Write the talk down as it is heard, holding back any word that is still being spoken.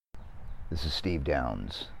This is Steve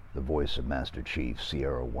Downs, the voice of Master Chief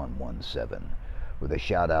Sierra 117, with a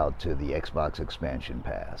shout out to the Xbox Expansion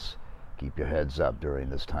Pass. Keep your heads up during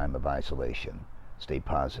this time of isolation. Stay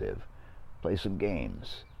positive. Play some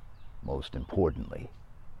games. Most importantly,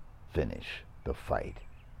 finish the fight.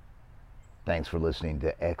 Thanks for listening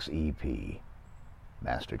to XEP.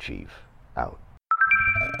 Master Chief, out.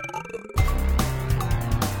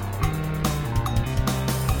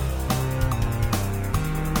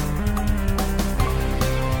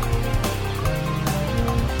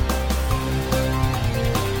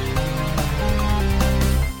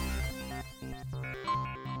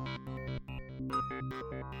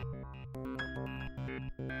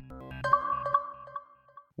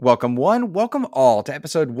 Welcome one, welcome all to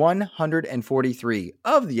episode 143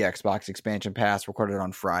 of the Xbox Expansion Pass, recorded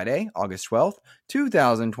on Friday, August 12th,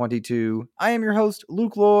 2022. I am your host,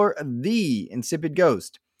 Luke Lore, the Insipid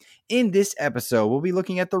Ghost. In this episode, we'll be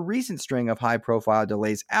looking at the recent string of high-profile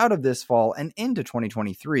delays out of this fall and into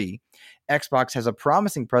 2023. Xbox has a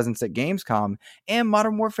promising presence at Gamescom, and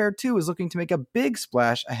Modern Warfare 2 is looking to make a big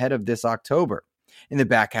splash ahead of this October. In the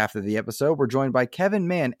back half of the episode, we're joined by Kevin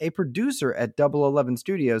Mann, a producer at Double 11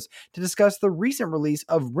 Studios, to discuss the recent release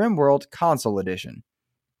of RimWorld Console Edition.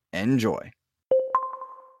 Enjoy.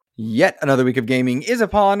 Yet another week of gaming is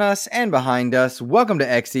upon us and behind us. Welcome to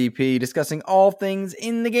XEP, discussing all things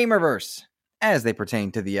in the Gamerverse as they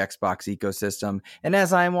pertain to the Xbox ecosystem. And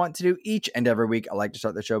as I want to do each and every week, I like to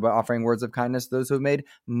start the show by offering words of kindness to those who have made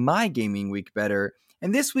my gaming week better.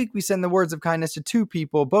 And this week, we send the words of kindness to two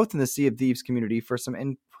people, both in the Sea of Thieves community, for some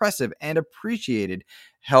impressive and appreciated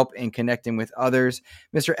help in connecting with others.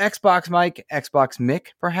 Mr. Xbox Mike, Xbox Mick,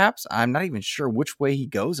 perhaps. I'm not even sure which way he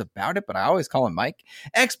goes about it, but I always call him Mike.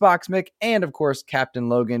 Xbox Mick, and of course, Captain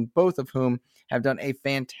Logan, both of whom have done a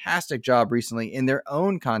fantastic job recently in their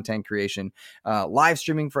own content creation, live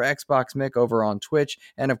streaming for Xbox Mick over on Twitch.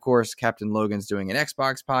 And of course, Captain Logan's doing an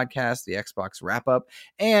Xbox podcast, the Xbox Wrap Up,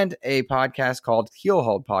 and a podcast called Heel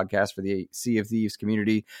Hold Podcast for the Sea of Thieves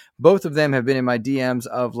community. Both of them have been in my DMs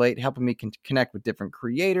of late, helping me connect with different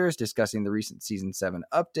creators, discussing the recent Season 7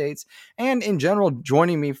 updates, and in general,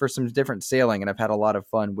 joining me for some different sailing. And I've had a lot of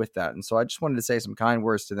fun with that. And so I just wanted to say some kind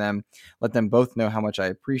words to them, let them both know how much I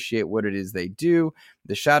appreciate what it is they do,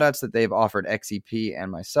 the shout outs that they've offered XEP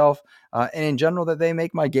and myself, and in general that they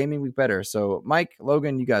make my gaming week better. So Mike,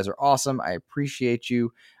 Logan, you guys are awesome. I appreciate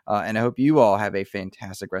you, and I hope you all have a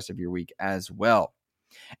fantastic rest of your week as well.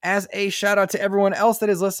 As a shout out to everyone else that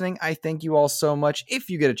is listening, I thank you all so much. If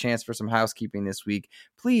you get a chance for some housekeeping this week,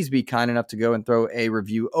 please be kind enough to go and throw a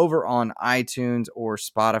review over on iTunes or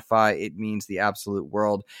Spotify. It means the absolute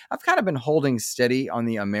world. I've kind of been holding steady on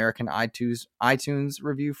the American iTunes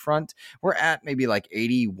review front. We're at maybe like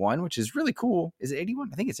 81, which is really cool. Is it 81?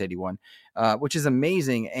 I think it's 81, which is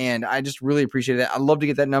amazing. And I just really appreciate it. I'd love to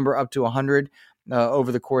get that number up to 100.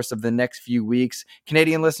 Over the course of the next few weeks.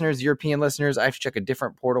 Canadian listeners, European listeners, I have to check a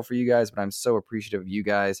different portal for you guys, but I'm so appreciative of you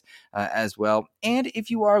guys as well. And if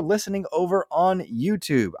you are listening over on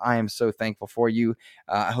YouTube, I am so thankful for you.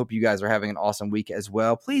 I hope you guys are having an awesome week as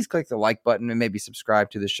well. Please click the like button and maybe subscribe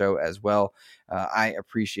to the show as well. I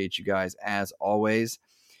appreciate you guys as always.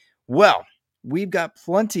 Well, we've got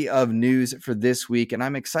plenty of news for this week, and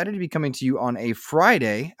I'm excited to be coming to you on a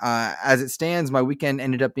Friday. As it stands, my weekend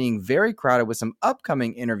ended up being very crowded with some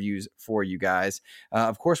upcoming interviews for you guys.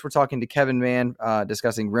 Of course, we're talking to Kevin Mann,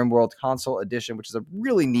 discussing RimWorld Console Edition, which is a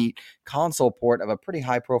really neat console port of a pretty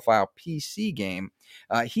high-profile PC game.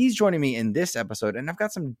 He's joining me in this episode, and I've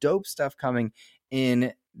got some dope stuff coming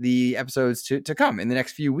in the episodes to come in the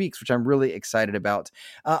next few weeks, which I'm really excited about.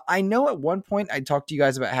 I know at one point I talked to you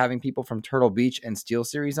guys about having people from Turtle Beach and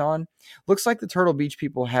SteelSeries on. Looks like the Turtle Beach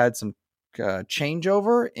people had some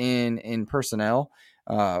changeover in personnel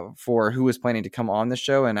for who was planning to come on the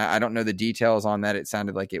show, and I don't know the details on that. It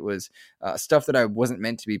sounded like it was stuff that I wasn't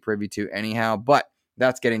meant to be privy to anyhow, but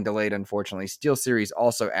that's getting delayed, unfortunately. SteelSeries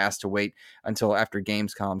also asked to wait until after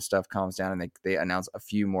Gamescom stuff calms down and they announce a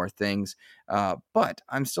few more things. But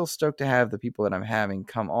I'm still stoked to have the people that I'm having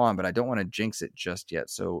come on, but I don't want to jinx it just yet.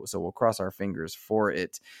 So we'll cross our fingers for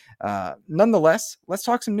it. Nonetheless, let's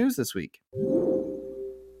talk some news this week.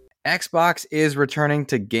 Xbox is returning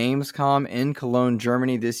to Gamescom in Cologne,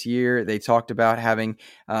 Germany this year. They talked about having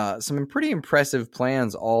some pretty impressive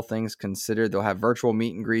plans, all things considered. They'll have virtual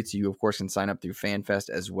meet and greets. You, of course, can sign up through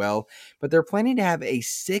FanFest as well. But they're planning to have a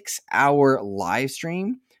 6-hour live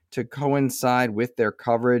stream to coincide with their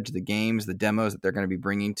coverage, the games, the demos that they're going to be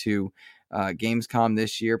bringing to Gamescom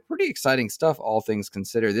this year. Pretty exciting stuff, all things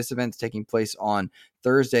considered. This event's taking place on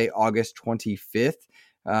Thursday, August 25th.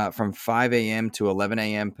 From 5 a.m. to 11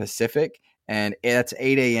 a.m. Pacific. And that's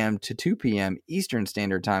 8 a.m. to 2 p.m. Eastern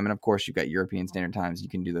Standard Time. And of course, you've got European Standard Times. You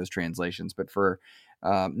can do those translations. But for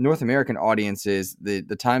North American audiences, the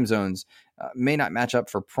time zones may not match up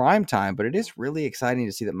for prime time, but it is really exciting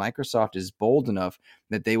to see that Microsoft is bold enough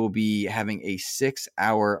that they will be having a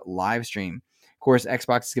 6-hour live stream. Of course,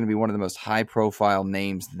 Xbox is going to be one of the most high-profile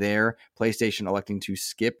names there. PlayStation electing to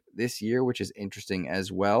skip this year, which is interesting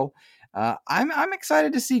as well. I'm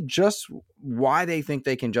excited to see just why they think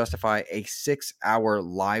they can justify a 6-hour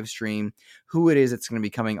live stream, who it is that's going to be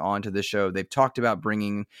coming on to the show. They've talked about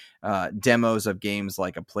bringing demos of games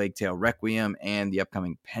like A Plague Tale Requiem and the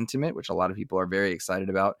upcoming Pentiment, which a lot of people are very excited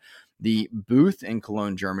about. The booth in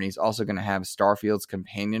Cologne, Germany is also going to have Starfield's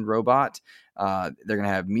companion robot. They're going to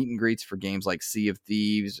have meet and greets for games like Sea of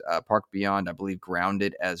Thieves, Park Beyond, I believe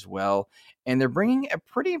Grounded as well. And they're bringing a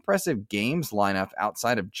pretty impressive games lineup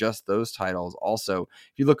outside of just those titles. Also,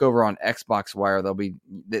 if you look over on Xbox Wire,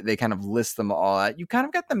 they kind of list them all out. You kind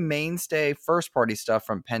of got the mainstay first-party stuff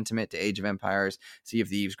from Pentiment to Age of Empires, Sea of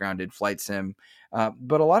Thieves, Grounded, Flight Sim.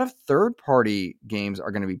 But a lot of third-party games are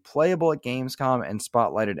going to be playable at Gamescom and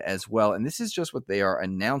spotlighted as well. And this is just what they are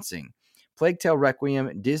announcing. Plague Tale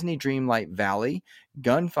Requiem, Disney Dreamlight Valley,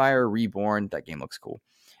 Gunfire Reborn. That game looks cool.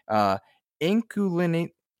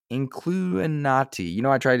 Incluinati.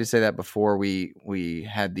 I tried to say that before we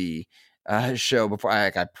had the show. Before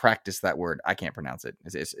I practiced that word. I can't pronounce it.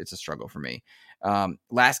 It's a struggle for me.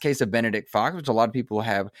 Last Case of Benedict Fox, which a lot of people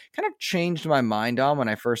have kind of changed my mind on. When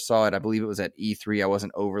I first saw it, I believe it was at E3. I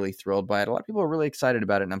wasn't overly thrilled by it. A lot of people are really excited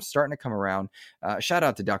about it, and I'm starting to come around. Shout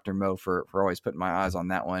out to Dr. Mo for always putting my eyes on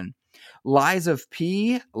that one. Lies of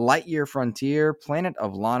P, Lightyear Frontier, Planet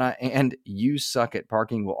of Lana, and You Suck at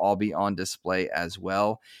Parking will all be on display as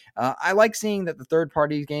well. I like seeing that the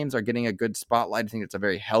third-party games are getting a good spotlight. I think it's a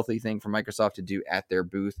very healthy thing for Microsoft to do at their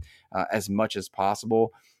booth as much as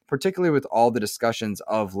possible, particularly with all the discussions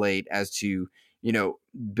of late as to,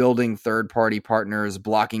 building third-party partners,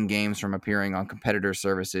 blocking games from appearing on competitor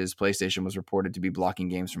services. PlayStation was reported to be blocking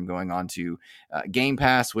games from going on to Game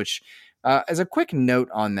Pass, which, as a quick note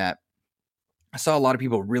on that, I saw a lot of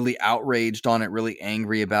people really outraged on it, really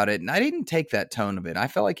angry about it, and I didn't take that tone of it. I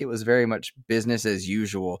felt like it was very much business as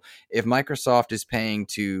usual. If Microsoft is paying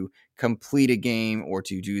to complete a game or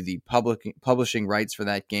to do the publishing rights for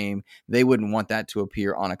that game, they wouldn't want that to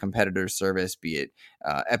appear on a competitor's service, be it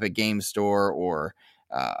Epic Games Store or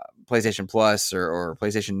PlayStation Plus or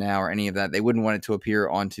PlayStation Now or any of that. They wouldn't want it to appear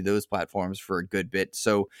onto those platforms for a good bit.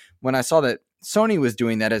 So when I saw that Sony was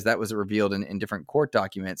doing that, as that was revealed in different court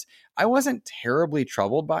documents, I wasn't terribly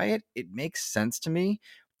troubled by it. It makes sense to me.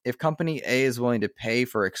 If company A is willing to pay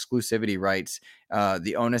for exclusivity rights,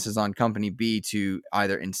 the onus is on company B to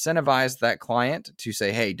either incentivize that client to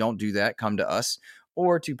say, hey, don't do that, come to us,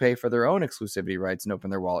 or to pay for their own exclusivity rights and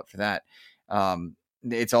open their wallet for that.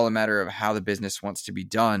 It's all a matter of how the business wants to be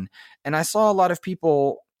done. And I saw a lot of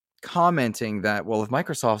people commenting that, well, if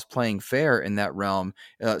Microsoft's playing fair in that realm,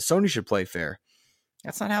 Sony should play fair.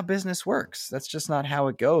 That's not how business works. That's just not how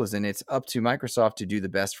it goes. And it's up to Microsoft to do the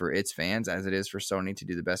best for its fans, as it is for Sony to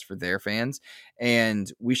do the best for their fans.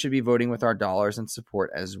 And we should be voting with our dollars and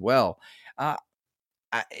support as well.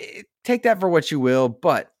 Take that for what you will,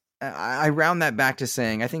 but I round that back to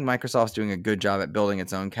saying I think Microsoft's doing a good job at building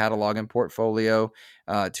its own catalog and portfolio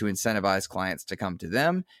to incentivize clients to come to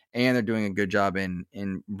them, and they're doing a good job in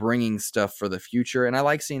bringing stuff for the future. And I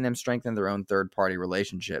like seeing them strengthen their own third-party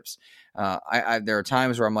relationships. There are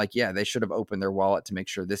times where I'm like, yeah, they should have opened their wallet to make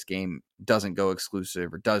sure this game doesn't go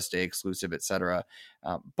exclusive or does stay exclusive, etc.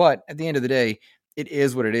 But at the end of the day, it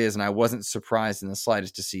is what it is, and I wasn't surprised in the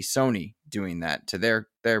slightest to see Sony doing that to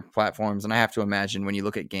their platforms. And I have to imagine when you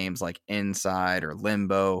look at games like Inside or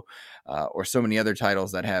Limbo or so many other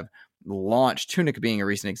titles that have launched, Tunic being a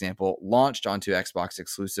recent example, launched onto Xbox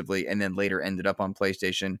exclusively and then later ended up on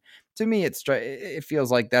PlayStation. To me, it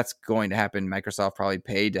feels like that's going to happen. Microsoft probably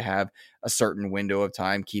paid to have a certain window of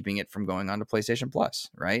time, keeping it from going on to PlayStation Plus,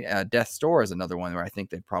 right? Death's Door is another one where I think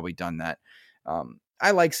they've probably done that. I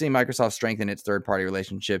like seeing Microsoft strengthen its third-party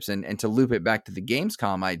relationships, and to loop it back to the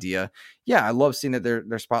Gamescom idea. Yeah, I love seeing that they're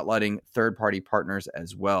spotlighting third-party partners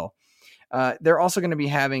as well. They're also going to be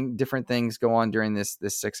having different things go on during this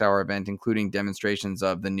 6-hour event, including demonstrations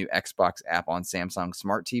of the new Xbox app on Samsung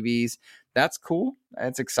smart TVs. That's cool.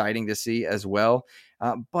 That's exciting to see as well.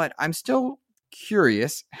 But I'm still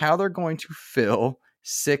curious how they're going to fill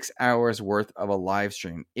 6 hours worth of a live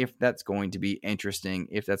stream, if that's going to be interesting,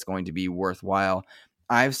 if that's going to be worthwhile.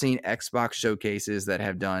 I've seen Xbox showcases that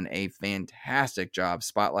have done a fantastic job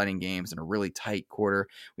spotlighting games in a really tight quarter.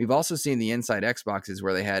 We've also seen the Inside Xboxes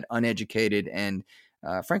where they had uneducated and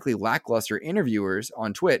frankly lackluster interviewers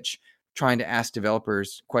on Twitch trying to ask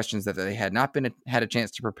developers questions that they had not had a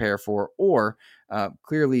chance to prepare for, or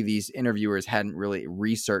clearly these interviewers hadn't really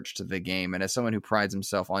researched the game. And as someone who prides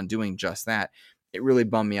himself on doing just that, it really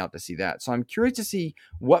bummed me out to see that. So I'm curious to see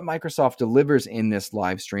what Microsoft delivers in this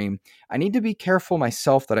live stream. I need to be careful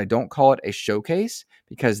myself that I don't call it a showcase,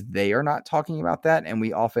 because they are not talking about that. And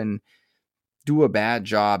we often do a bad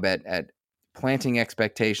job at planting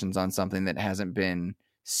expectations on something that hasn't been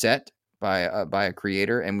set by a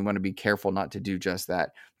creator, and we want to be careful not to do just that.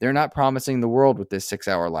 They're not promising the world with this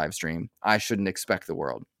 6-hour live stream. I shouldn't expect the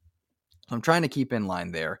world. I'm trying to keep in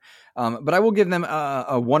line there. But I will give them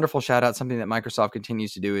a wonderful shout out. Something that Microsoft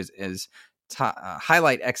continues to do is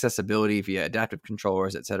highlight accessibility via adaptive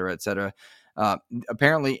controllers, et cetera, et cetera.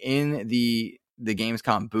 Apparently in the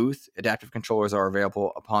Gamescom booth, adaptive controllers are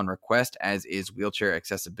available upon request, as is wheelchair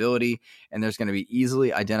accessibility. And there's going to be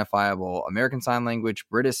easily identifiable American Sign Language,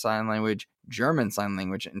 British Sign Language, German Sign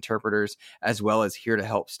Language interpreters, as well as here to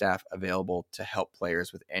help staff available to help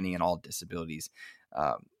players with any and all disabilities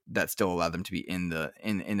that still allow them to be in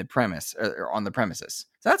the premise or on the premises.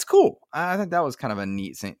 So that's cool. I think that was kind of a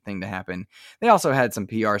neat thing to happen. They also had some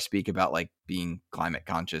PR speak about like being climate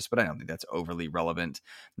conscious, but I don't think that's overly relevant.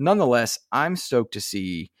 Nonetheless, I'm stoked to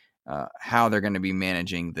see how they're going to be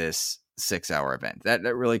managing this 6-hour event. That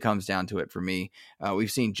really comes down to it for me.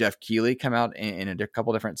 We've seen Jeff Keighley come out in a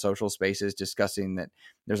couple different social spaces discussing that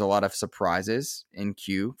there's a lot of surprises in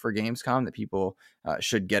queue for Gamescom that people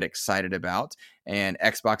should get excited about. And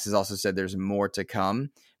Xbox has also said there's more to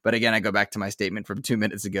come. But again, I go back to my statement from 2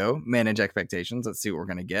 minutes ago, manage expectations. Let's see what we're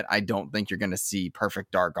going to get. I don't think you're going to see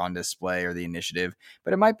Perfect Dark on display or the Initiative,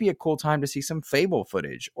 but it might be a cool time to see some Fable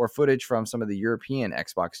footage or footage from some of the European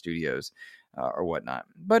Xbox studios or whatnot.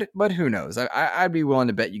 But who knows? I'd be willing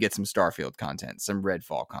to bet you get some Starfield content, some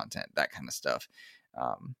Redfall content, that kind of stuff.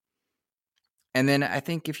 And then I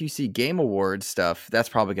think if you see Game Awards stuff, that's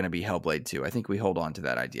probably going to be Hellblade 2. I think we hold on to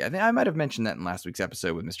that idea. I think I might have mentioned that in last week's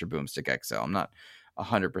episode with Mr. Boomstick XL. I'm not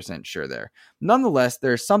 100% sure there. Nonetheless,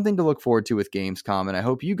 there's something to look forward to with Gamescom, and I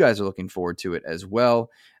hope you guys are looking forward to it as well.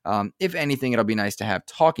 If anything, it'll be nice to have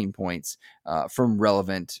talking points from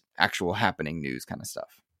relevant, actual happening news kind of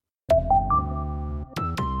stuff.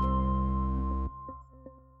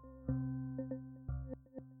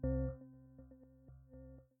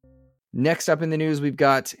 Next up in the news, we've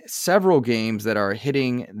got several games that are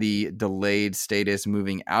hitting the delayed status,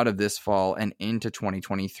 moving out of this fall and into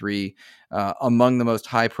 2023. Among the most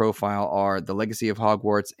high profile are The Legacy of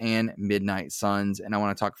Hogwarts and Midnight Suns. And I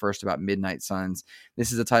want to talk first about Midnight Suns.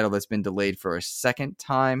 This is a title that's been delayed for a second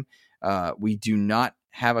time. We do not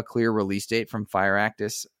have a clear release date from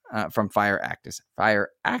Firaxis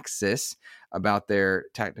about their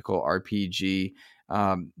tactical RPG.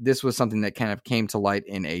 This was something that kind of came to light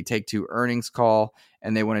in a Take-Two earnings call,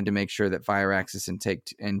 and they wanted to make sure that Firaxis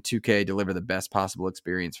and 2K deliver the best possible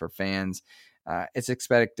experience for fans. It's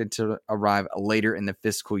expected to arrive later in the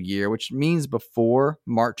fiscal year, which means before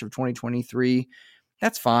March of 2023.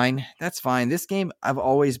 That's fine. This game I've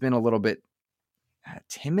always been a little bit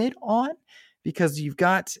timid on, because you've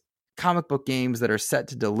got comic book games that are set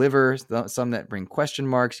to deliver, some that bring question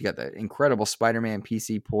marks. You got the incredible Spider-Man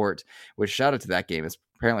PC port, which shout out to that game. It's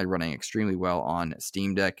apparently running extremely well on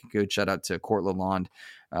Steam Deck. Good shout out to Court Lalonde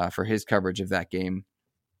for his coverage of that game.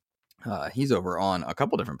 He's over on a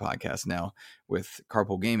couple different podcasts now with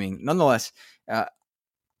Carpool Gaming. Nonetheless,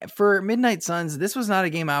 for Midnight Suns, this was not a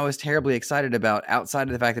game I was terribly excited about outside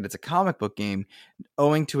of the fact that it's a comic book game,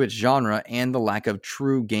 owing to its genre and the lack of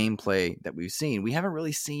true gameplay that we've seen. We haven't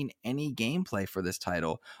really seen any gameplay for this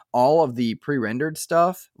title. All of the pre-rendered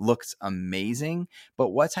stuff looks amazing, but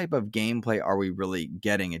what type of gameplay are we really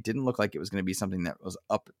getting? It didn't look like it was going to be something that was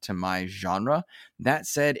up to my genre. That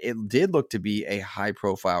said, it did look to be a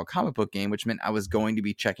high-profile comic book game, which meant I was going to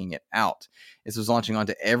be checking it out. This was launching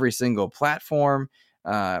onto every single platform.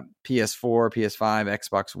 PS4, PS5,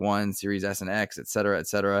 Xbox One, Series S and X, etc.,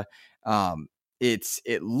 etc.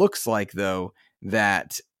 It looks like though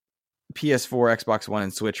that PS4, Xbox One,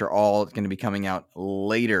 and Switch are all going to be coming out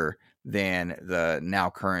later than the now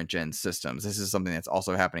current gen systems. This is something that's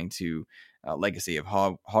also happening to Legacy of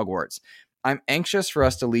Hogwarts. I'm anxious for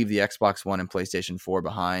us to leave the Xbox One and PlayStation 4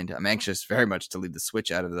 behind. I'm anxious very much to leave the Switch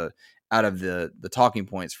out of the talking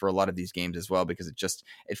points for a lot of these games as well, because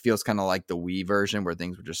it feels kind of like the Wii version where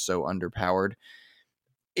things were just so underpowered.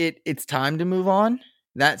 It's time to move on.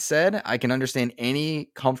 That said, I can understand any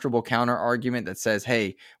comfortable counter argument that says,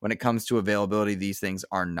 hey, when it comes to availability, these things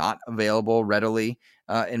are not available readily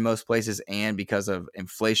in most places, and because of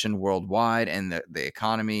inflation worldwide and the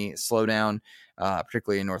economy slowdown,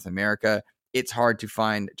 particularly in North America, it's hard to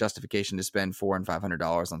find justification to spend $400 and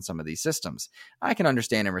 $500 on some of these systems. I can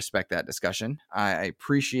understand and respect that discussion. I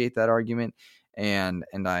appreciate that argument and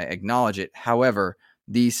I acknowledge it. However,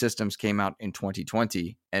 these systems came out in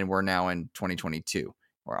 2020 and we're now in 2022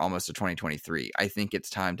 or almost to 2023. I think it's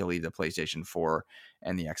time to leave the PlayStation 4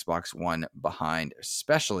 and the Xbox One behind,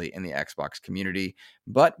 especially in the Xbox community.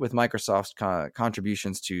 But with Microsoft's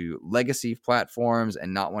contributions to legacy platforms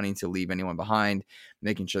and not wanting to leave anyone behind,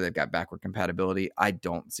 making sure they've got backward compatibility, I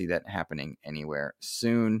don't see that happening anywhere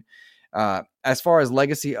soon. As far as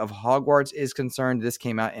Legacy of Hogwarts is concerned, this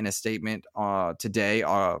came out in a statement today,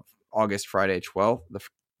 August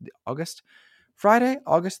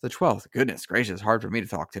the 12th. Goodness gracious, hard for me to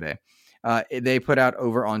talk today. They put out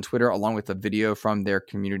over on Twitter, along with a video from their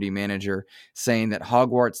community manager, saying that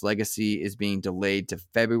Hogwarts Legacy is being delayed to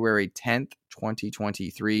February 10th,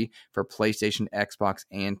 2023 for PlayStation, Xbox,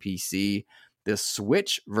 and PC. The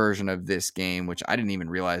Switch version of this game, which I didn't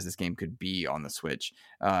even realize this game could be on the Switch,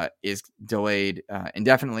 is delayed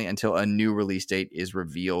indefinitely until a new release date is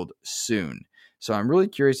revealed soon. So I'm really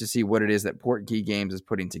curious to see what it is that Portkey Games is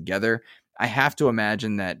putting together. I have to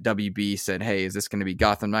imagine that WB said, hey, is this going to be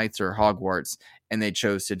Gotham Knights or Hogwarts? And they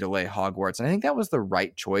chose to delay Hogwarts. And I think that was the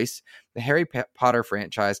right choice. The Harry Potter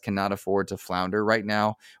franchise cannot afford to flounder right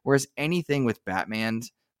now, whereas anything with Batman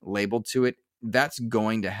labeled to it, that's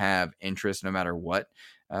going to have interest no matter what.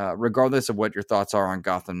 Regardless of what your thoughts are on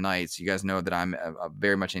Gotham Knights, you guys know that I'm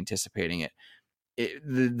very much anticipating it.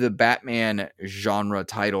 The Batman genre,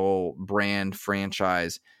 title, brand,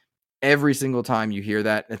 franchise, every single time you hear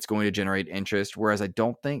that, it's going to generate interest. Whereas I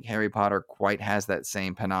don't think Harry Potter quite has that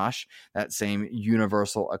same panache, that same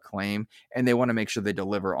universal acclaim, and they want to make sure they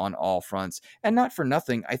deliver on all fronts. And not for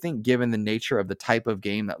nothing, I think given the nature of the type of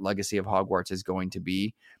game that Legacy of Hogwarts is going to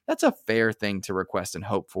be, that's a fair thing to request and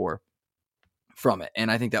hope for from it. And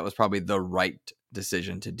I think that was probably the right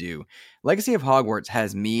decision to do. Legacy of Hogwarts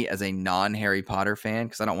has me as a non-Harry Potter fan,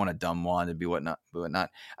 because I don't want a dumb wand to be whatnot.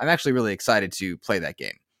 I'm actually really excited to play that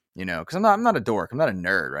game. You know, because I'm not a dork. I'm not a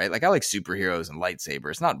nerd, right? Like, I like superheroes and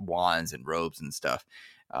lightsabers, not wands and robes and stuff.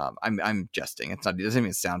 I'm jesting. It doesn't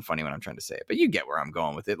even sound funny when I'm trying to say it, but you get where I'm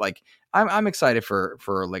going with it. Like, I'm excited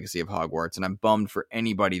for Legacy of Hogwarts, and I'm bummed for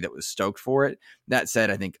anybody that was stoked for it. That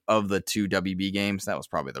said, I think of the two WB games, that was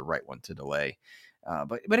probably the right one to delay.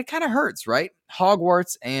 But it kind of hurts, right?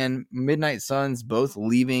 Hogwarts and Midnight Suns both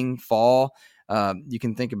leaving fall. You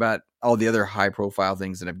can think about all the other high profile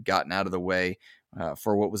things that have gotten out of the way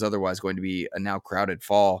for what was otherwise going to be a now crowded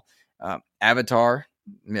fall. Avatar,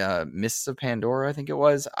 Mists of Pandora, I think it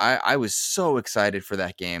was. I was so excited for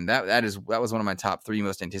that game. That was one of my top 3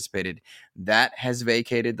 most anticipated. That has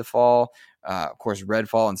vacated the fall. Of course,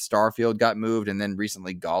 Redfall and Starfield got moved, and then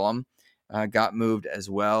recently Gollum got moved as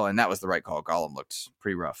well, and that was the right call. Gollum looked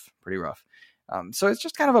pretty rough. So it's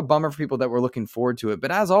just kind of a bummer for people that were looking forward to it.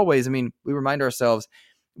 But as always, I mean, we remind ourselves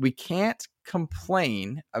we can't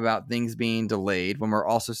complain about things being delayed when we're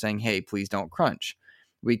also saying, hey, please don't crunch.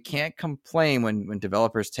 We can't complain when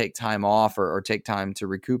developers take time off or take time to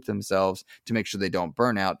recoup themselves to make sure they don't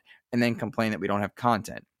burn out, and then complain that we don't have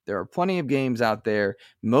content. There are plenty of games out there.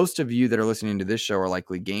 Most of you that are listening to this show are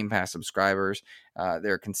likely Game Pass subscribers.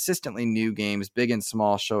 There are consistently new games, big and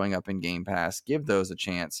small, showing up in Game Pass. Give those a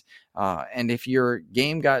chance. And if your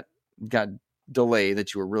game got delay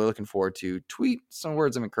that you were really looking forward to, tweet some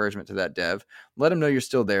words of encouragement to that dev. Let them know you're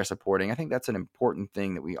still there supporting. I think that's an important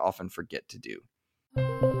thing that we often forget to do.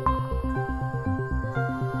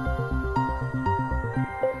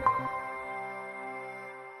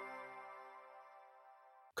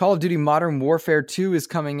 Call of Duty Modern Warfare 2 is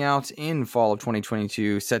coming out in fall of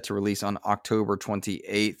 2022, set to release on October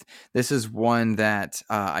 28th. This is one that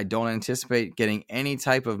I don't anticipate getting any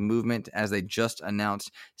type of movement, as they just announced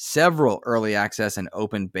several early access and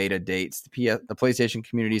open beta dates. The PlayStation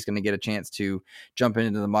community is going to get a chance to jump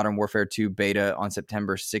into the Modern Warfare 2 beta on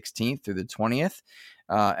September 16th through the 20th.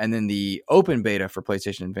 And then the open beta for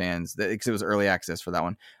PlayStation fans, because it was early access for that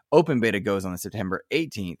one, open beta goes on September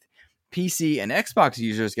 18th. PC and Xbox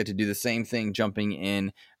users get to do the same thing, jumping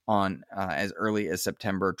in on as early as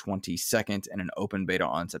September 22nd and an open beta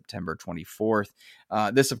on September 24th.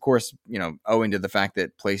 This, of course, owing to the fact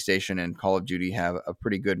that PlayStation and Call of Duty have a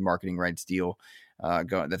pretty good marketing rights deal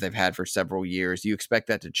that they've had for several years. You expect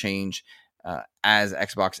that to change as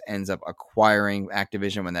Xbox ends up acquiring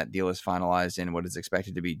Activision when that deal is finalized in what is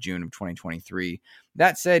expected to be June of 2023.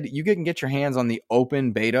 That said, you can get your hands on the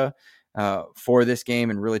open beta for this game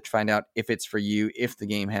and really find out if it's for you, if the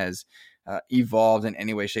game has evolved in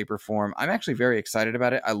any way, shape, or form. I'm actually very excited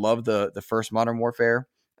about it. I love the first Modern Warfare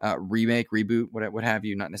remake, reboot, what have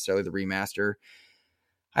you, not necessarily the remaster.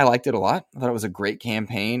 I liked it a lot. I thought it was a great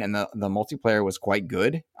campaign, and the multiplayer was quite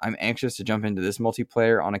good. I'm anxious to jump into this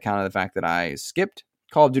multiplayer on account of the fact that I skipped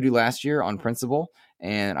Call of Duty last year on principle,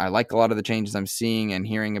 and I like a lot of the changes I'm seeing and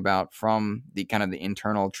hearing about from the kind of the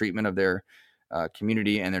internal treatment of their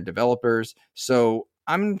community and their developers. So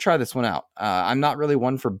I'm going to try this one out. I'm not really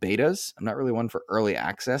one for betas. I'm not really one for early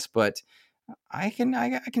access, but I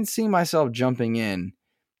can see myself jumping in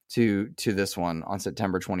to this one on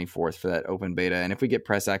September 24th for that open beta. And if we get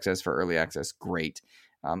press access for early access, great.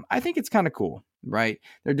 I think it's kind of cool, right?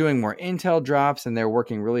 They're doing more intel drops and they're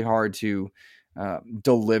working really hard to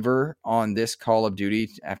deliver on this Call of Duty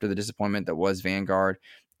after the disappointment that was Vanguard.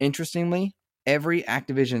 Interestingly, every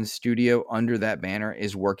Activision studio under that banner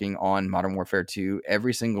is working on Modern Warfare 2.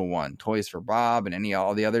 Every single one, Toys for Bob and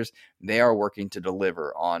all the others, they are working to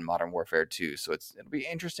deliver on Modern Warfare 2. So it'll be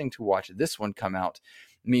interesting to watch this one come out.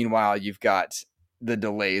 Meanwhile, you've got the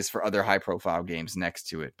delays for other high-profile games next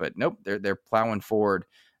to it. But nope, they're plowing forward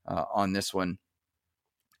on this one.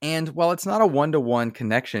 And while it's not a one-to-one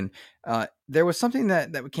connection, there was something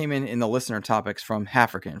that came in the listener topics from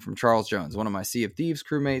Hafrican, from Charles Jones, one of my Sea of Thieves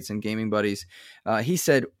crewmates and gaming buddies. He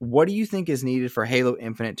said, what do you think is needed for Halo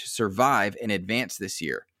Infinite to survive and advance this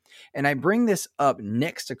year? And I bring this up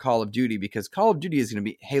next to Call of Duty because Call of Duty is going to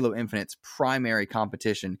be Halo Infinite's primary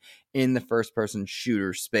competition in the first-person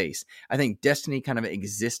shooter space. I think Destiny kind of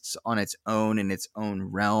exists on its own in its own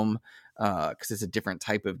realm because it's a different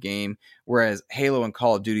type of game, whereas Halo and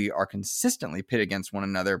Call of Duty are consistently pit against one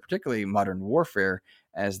another, particularly Modern Warfare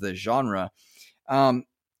as the genre. To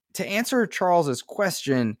answer Charles's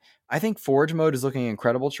question, I think Forge mode is looking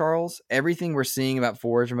incredible, Charles. Everything we're seeing about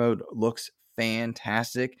Forge mode looks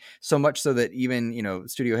fantastic, so much so that even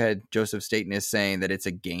studio head Joseph Staten is saying that it's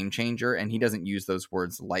a game changer, and he doesn't use those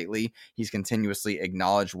words lightly. He's continuously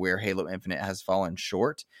acknowledged where Halo Infinite has fallen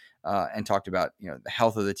short and talked about the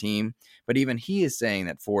health of the team, but even he is saying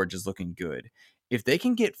that Forge is looking good. If they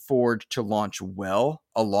can get Forge to launch well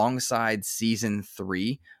alongside Season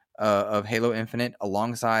 3 of Halo Infinite,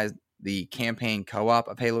 alongside the campaign co-op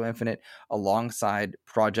of Halo Infinite, alongside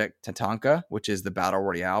Project Tatanka, which is the Battle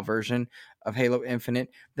Royale version of Halo Infinite,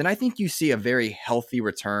 then I think you see a very healthy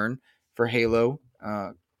return for Halo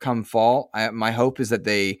come fall. My hope is that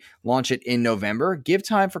they launch it in November, give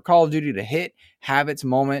time for Call of Duty to hit, have its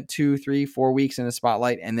moment 2, 3, 4 weeks in the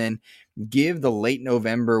spotlight, and then give the late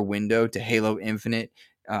November window to Halo Infinite.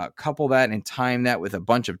 Couple that and time that with a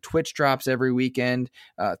bunch of Twitch drops every weekend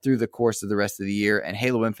through the course of the rest of the year, and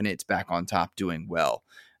Halo Infinite's back on top doing well.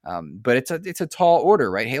 But it's a tall order,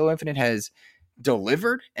 right? Halo Infinite has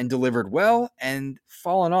delivered well and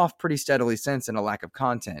fallen off pretty steadily since in a lack of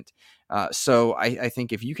content. So I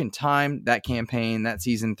think if you can time that campaign, that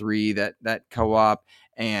Season 3, that co-op,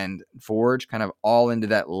 and Forge kind of all into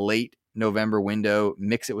that late November window,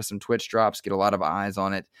 mix it with some Twitch drops, get a lot of eyes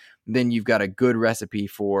on it, then you've got a good recipe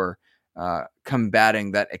for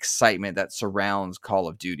combating that excitement that surrounds Call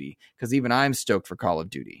of Duty. Because even I'm stoked for Call of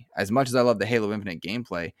Duty. As much as I love the Halo Infinite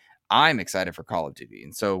gameplay, I'm excited for Call of Duty.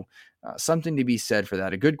 And so something to be said for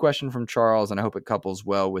that. A good question from Charles, and I hope it couples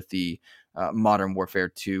well with the Modern Warfare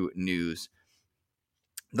 2 news.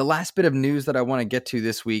 The last bit of news that I want to get to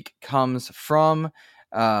this week comes from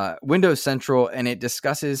Windows Central, and it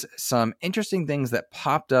discusses some interesting things that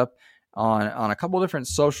popped up on a couple different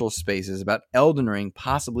social spaces about Elden Ring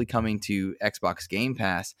possibly coming to Xbox Game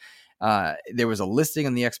Pass. There was a listing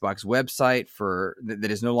on the Xbox website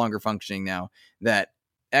that is no longer functioning now that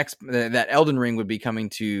Elden Ring would be coming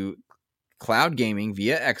to cloud gaming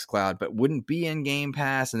via xCloud, but wouldn't be in Game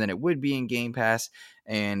Pass, and then it would be in Game Pass,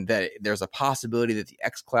 and that there's a possibility that the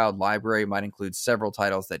xCloud library might include several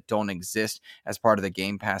titles that don't exist as part of the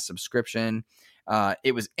Game Pass subscription.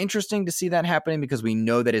 It was interesting to see that happening because we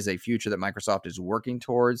know that is a future that Microsoft is working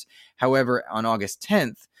towards. However, on August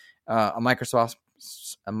 10th, a Microsoft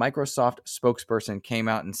spokesperson came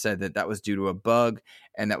out and said that was due to a bug,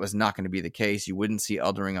 and that was not going to be the case. You wouldn't see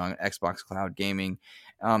Elden Ring on Xbox Cloud Gaming.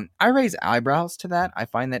 I raise eyebrows to that. I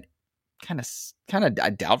find that kind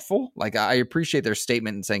of doubtful. Like, I appreciate their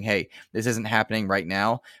statement and saying, hey, this isn't happening right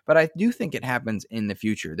now, but I do think it happens in the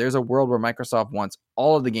future. There's a world where Microsoft wants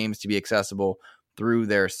all of the games to be accessible through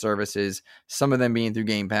their services, some of them being through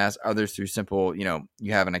Game Pass, others through simple,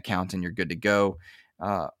 you have an account and you're good to go.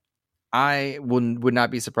 I would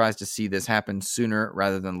not be surprised to see this happen sooner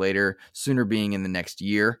rather than later, sooner being in the next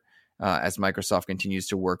year. As Microsoft continues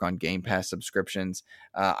to work on Game Pass subscriptions.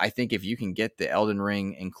 I think if you can get the Elden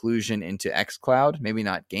Ring inclusion into xCloud, maybe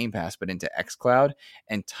not Game Pass, but into xCloud,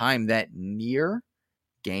 and time that near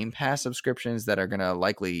Game Pass subscriptions that are going to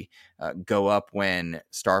likely go up when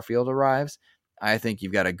Starfield arrives, I think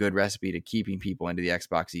you've got a good recipe to keeping people into the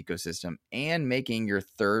Xbox ecosystem and making your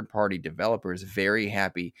third-party developers very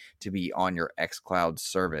happy to be on your xCloud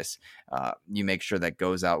service. You make sure that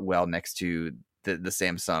goes out well next to the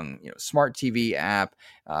Samsung smart TV app,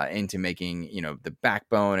 into making the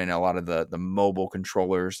backbone and a lot of the mobile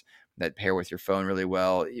controllers that pair with your phone really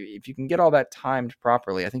well. If you can get all that timed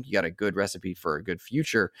properly, I think you got a good recipe for a good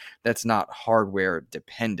future that's not hardware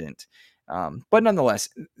dependent. But nonetheless,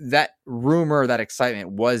 that rumor, that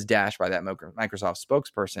excitement was dashed by that Microsoft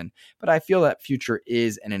spokesperson. But I feel that future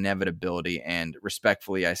is an inevitability. And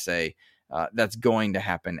respectfully, I say that's going to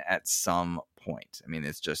happen at some point. I mean,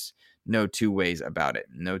 it's just no two ways about it.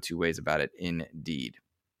 No two ways about it, indeed.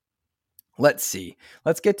 Let's see.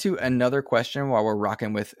 Let's get to another question while we're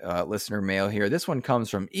rocking with listener mail here. This one comes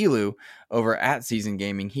from Elu over at Season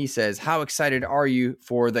Gaming. He says, how excited are you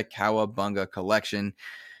for the Cowabunga collection?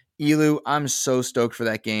 Elu, I'm so stoked for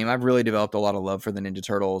that game. I've really developed a lot of love for the Ninja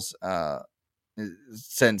Turtles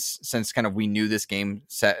since kind of we knew this game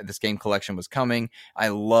collection was coming. I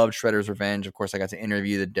loved Shredder's Revenge. Of course, I got to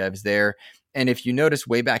interview the devs there. And if you notice,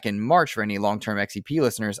 way back in March, for any long-term XEP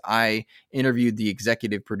listeners, I interviewed the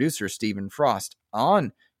executive producer, Stephen Frost,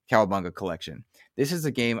 on Cowabunga Collection. This is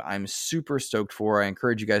a game I'm super stoked for. I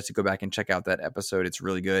encourage you guys to go back and check out that episode. It's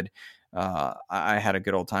really good. I had a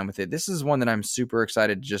good old time with it. This is one that I'm super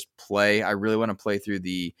excited to just play. I really want to play through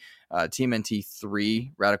the TMNT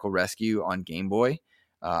 3 Radical Rescue on Game Boy.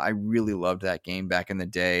 I really loved that game back in the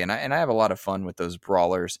day, and I have a lot of fun with those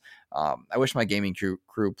brawlers. I wish my gaming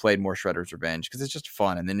crew played more Shredder's Revenge because it's just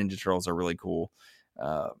fun, and the Ninja Turtles are really cool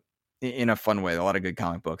in a fun way. A lot of good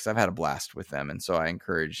comic books. I've had a blast with them, and so I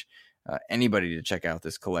encourage anybody to check out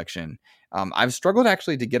this collection. I've struggled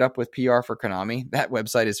actually to get up with PR for Konami. That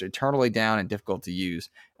website is eternally down and difficult to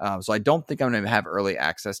use, so I don't think I'm going to have early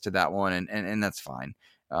access to that one, and that's fine.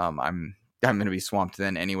 I'm going to be swamped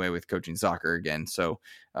then anyway with coaching soccer again, so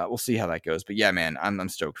we'll see how that goes. But yeah, man, I'm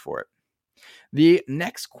stoked for it. The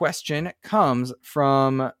next question comes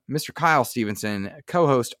from Mr. Kyle Stevenson,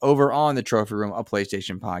 co-host over on the Trophy Room, a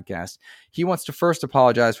PlayStation podcast. He wants to first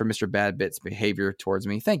apologize for Mr. Badbit's behavior towards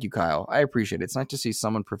me. Thank you, Kyle. I appreciate it. It's nice to see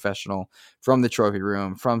someone professional from the Trophy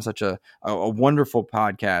Room, from such a wonderful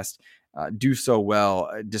podcast, do so well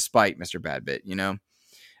despite Mr. Badbit.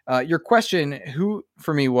 Your question,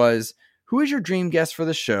 for me was, who is your dream guest for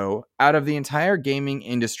the show? Out of the entire gaming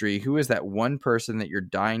industry, who is that one person that you're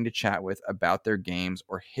dying to chat with about their games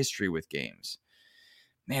or history with games?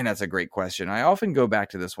 Man, that's a great question. I often go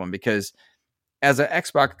back to this one because as an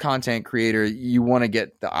Xbox content creator, you want to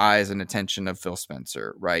get the eyes and attention of Phil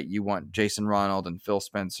Spencer, right? You want Jason Ronald and Phil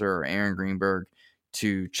Spencer or Aaron Greenberg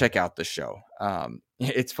to check out the show.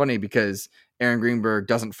 It's funny because Aaron Greenberg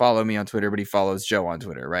doesn't follow me on Twitter, but he follows Joe on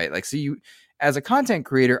Twitter, right? Like, so as a content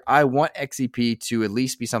creator, I want XEP to at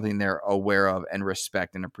least be something they're aware of and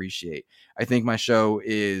respect and appreciate. I think my show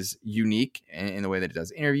is unique in the way that it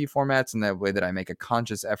does interview formats and the way that I make a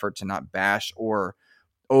conscious effort to not bash or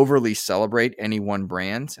overly celebrate any one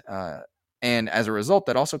brand. And as a result,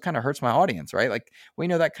 that also kind of hurts my audience, right? Like, we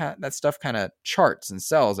know that stuff kind of charts and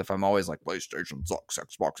sells if I'm always like, PlayStation sucks,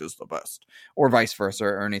 Xbox is the best, or vice versa,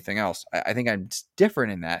 or anything else. I think I'm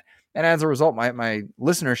different in that. And as a result, my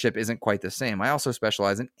listenership isn't quite the same. I also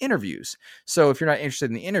specialize in interviews. So if you're not interested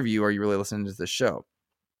in the interview, are you really listening to the show?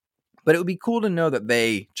 But it would be cool to know that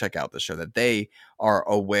they check out the show, that they are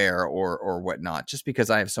aware or whatnot, just because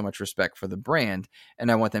I have so much respect for the brand and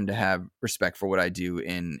I want them to have respect for what I do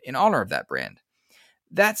in honor of that brand.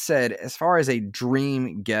 That said, as far as a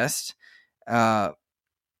dream guest, I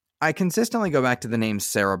consistently go back to the name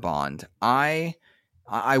Sarah Bond. I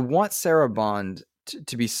want Sarah Bond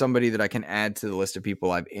to be somebody that I can add to the list of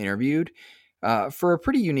people I've interviewed for a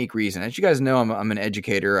pretty unique reason. As you guys know, I'm an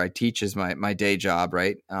educator. I teach as my day job,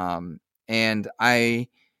 right? And I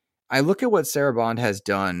look at what Sarah Bond has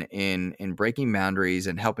done in breaking boundaries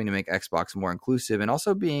and helping to make Xbox more inclusive, and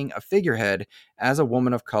also being a figurehead as a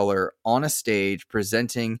woman of color on a stage,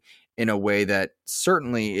 presenting in a way that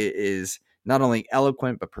certainly is not only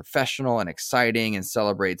eloquent, but professional and exciting, and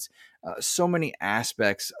celebrates so many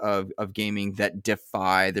aspects of gaming that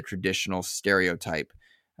defy the traditional stereotype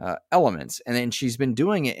elements. And then she's been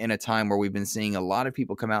doing it in a time where we've been seeing a lot of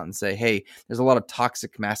people come out and say, hey, there's a lot of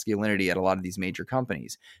toxic masculinity at a lot of these major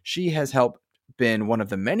companies. She has been one of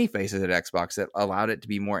the many faces at Xbox that allowed it to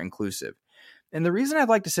be more inclusive. And the reason I'd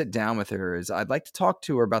like to sit down with her is I'd like to talk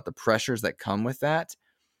to her about the pressures that come with that.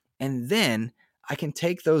 And then I can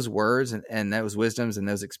take those words and those wisdoms and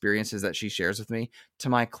those experiences that she shares with me to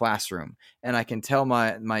my classroom. And I can tell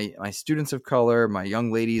my students of color, my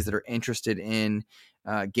young ladies that are interested in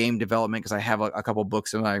game development, because I have a couple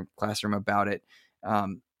books in my classroom about it.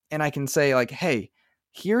 And I can say like, hey,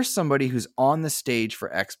 here's somebody who's on the stage for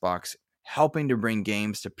Xbox helping to bring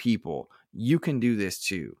games to people. You can do this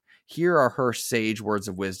too. Here are her sage words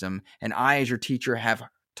of wisdom, and I, as your teacher, have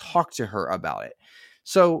talked to her about it.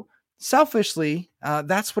 So selfishly,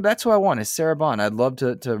 that's who I want is Sarah Bond. I'd love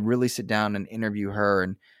to really sit down and interview her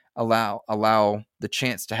and allow the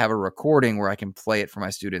chance to have a recording where I can play it for my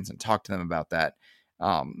students and talk to them about that.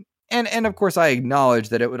 And of course, I acknowledge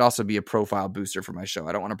that it would also be a profile booster for my show.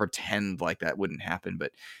 I don't want to pretend like that wouldn't happen,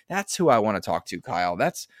 but that's who I want to talk to, Kyle.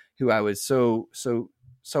 That's who I would so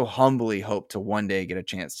humbly hope to one day get a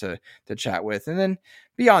chance to chat with. And then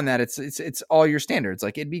beyond that, it's all your standards.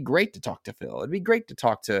 Like, it'd be great to talk to Phil. It'd be great to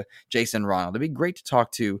talk to Jason Ronald. It'd be great to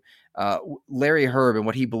talk to Larry Herb and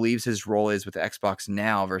what he believes his role is with Xbox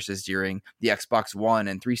now versus during the Xbox One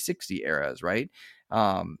and 360 eras, right?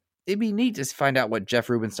 It'd be neat to find out what Jeff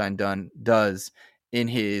Rubenstein does in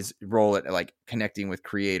his role at like connecting with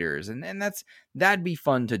creators. And that'd be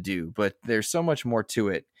fun to do, but there's so much more to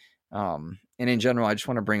it. And in general, I just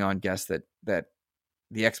want to bring on guests that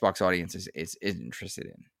the Xbox audience is interested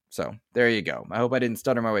in. So there you go. I hope I didn't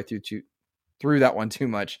stutter my way through that one too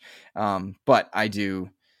much. But I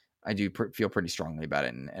do feel pretty strongly about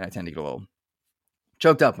it. And I tend to get a little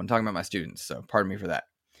choked up when talking about my students. So pardon me for that.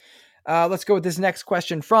 Let's go with this next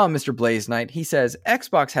question from Mr. Blaze Knight. He says,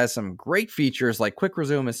 Xbox has some great features like quick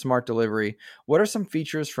resume and smart delivery. What are some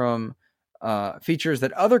features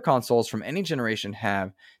that other consoles from any generation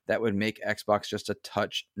have that would make Xbox just a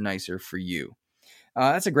touch nicer for you?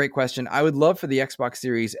 That's a great question. I would love for the Xbox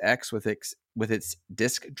Series X with its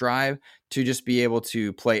disk drive to just be able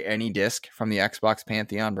to play any disc from the Xbox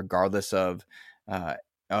Pantheon, regardless of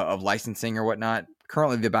licensing or whatnot.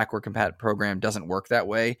 Currently, the backward compatible program doesn't work that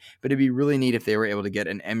way, but it'd be really neat if they were able to get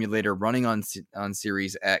an emulator running on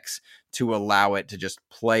Series X to allow it to just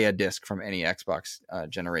play a disc from any Xbox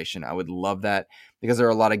generation. I would love that, because there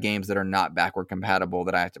are a lot of games that are not backward compatible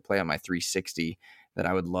that I have to play on my 360 that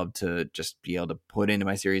I would love to just be able to put into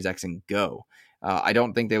my Series X and go. I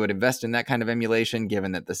don't think they would invest in that kind of emulation,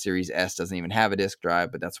 given that the Series S doesn't even have a disk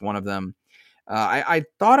drive, but that's one of them. I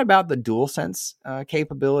thought about the DualSense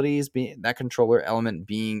capabilities, that controller element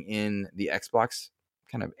being in the Xbox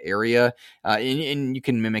kind of area, and you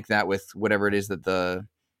can mimic that with whatever it is that the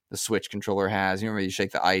Switch controller has. You remember you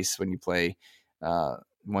shake the ice when you play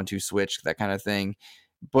 1-2 switch, that kind of thing.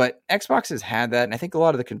 But Xbox has had that, and I think a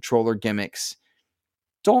lot of the controller gimmicks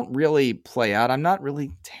don't really play out. I'm not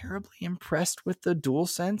really terribly impressed with the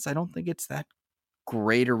DualSense. I don't think it's that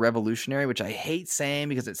great or revolutionary, which I hate saying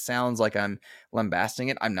because it sounds like I'm lambasting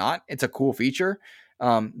it. I'm not. It's a cool feature.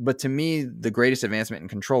 But to me, the greatest advancement in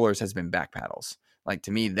controllers has been back paddles. Like,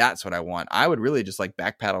 to me, that's what I want. I would really just like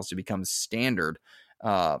back paddles to become standard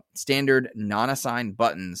non-assigned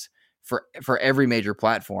buttons for every major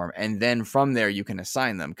platform. And then from there, you can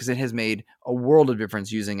assign them, because it has made a world of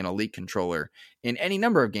difference using an Elite controller in any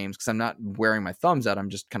number of games, because I'm not wearing my thumbs out. I'm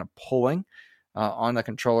just kind of pulling on the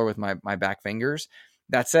controller with my back fingers.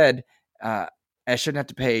 That said, I shouldn't have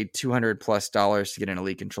to pay $200+ to get an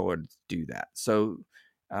Elite controller to do that. So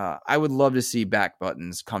I would love to see back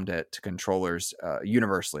buttons come to controllers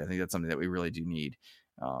universally. I think that's something that we really do need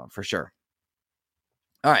for sure.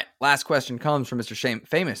 All right, last question comes from Mr.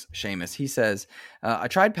 Famous Seamus. He says, I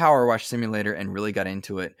tried Power Wash Simulator and really got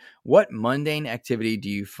into it. What mundane activity do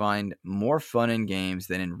you find more fun in games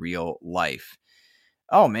than in real life?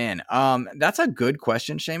 Oh, man, that's a good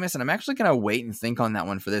question, Seamus, and I'm actually going to wait and think on that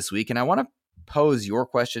one for this week, and I want to pose your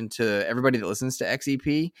question to everybody that listens to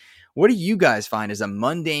XEP. What do you guys find as a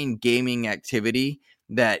mundane gaming activity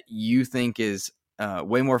that you think is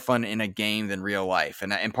way more fun in a game than real life?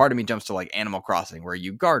 And part of me jumps to like Animal Crossing, where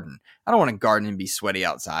you garden. I don't want to garden and be sweaty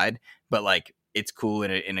outside, but like it's cool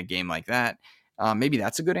in a game like that. Maybe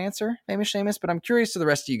that's a good answer, Famous Seamus, but I'm curious to the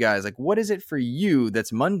rest of you guys. Like, what is it for you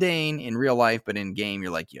that's mundane in real life, but in game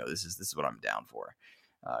you're like, yo, this is what I'm down for?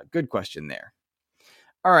 Good question there.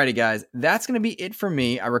 Alrighty, guys, that's going to be it for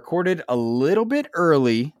me. I recorded a little bit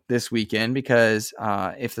early this weekend because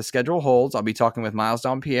if the schedule holds, I'll be talking with Miles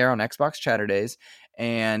Dompierre on Xbox Chatterdays,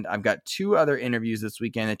 and I've got 2 other interviews this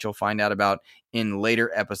weekend that you'll find out about in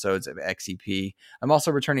later episodes of XEP. I'm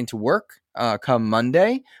also returning to work come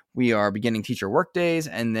Monday. We are beginning teacher work days,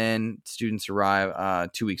 and then students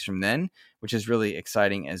arrive 2 weeks from then, which is really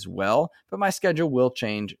exciting as well. But my schedule will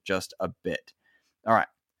change just a bit. All right.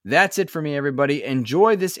 That's it for me, everybody.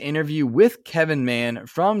 Enjoy this interview with Kevin Mann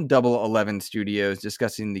from Double 11 Studios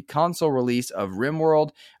discussing the console release of RimWorld.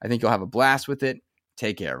 I think you'll have a blast with it.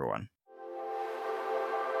 Take care, everyone.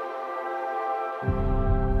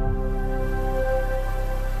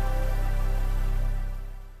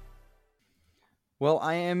 Well,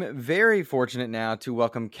 I am very fortunate now to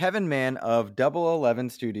welcome Kevin Mann of Double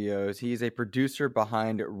 11 Studios. He's a producer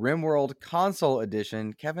behind RimWorld Console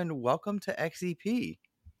Edition. Kevin, welcome to XEP.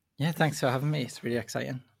 Yeah, thanks for having me. It's really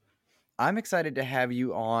exciting. I'm excited to have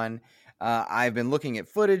you on. I've been looking at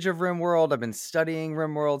footage of RimWorld. I've been studying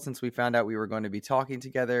RimWorld since we found out we were going to be talking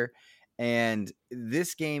together. And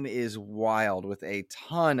this game is wild with a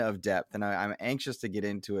ton of depth, and I'm anxious to get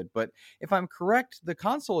into it. But if I'm correct, the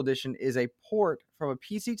console edition is a port from a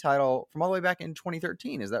PC title from all the way back in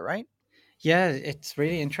 2013. Is that right? Yeah, it's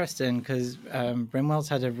really interesting because RimWorld's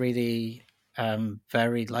had a really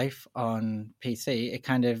varied life on PC. It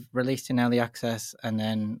kind of released in early access, and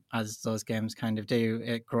then as those games kind of do,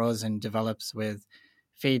 it grows and develops with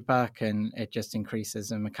feedback, and it just increases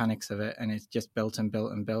the mechanics of it, and it's just built and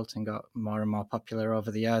built and built and got more and more popular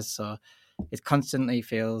over the years. So it constantly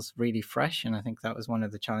feels really fresh, and I think that was one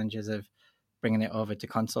of the challenges of bringing it over to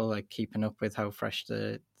console, like keeping up with how fresh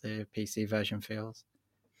the PC version feels.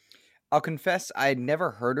 I'll confess I'd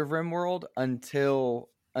never heard of RimWorld until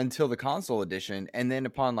the console edition, and then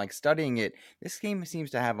upon like studying it, this game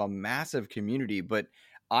seems to have a massive community, but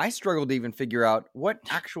I struggled to even figure out what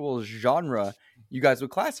actual genre you guys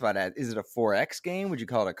would classify it as. Is it a 4X game? Would you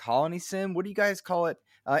call it a colony sim? What do you guys call it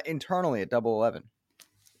internally at Double 11?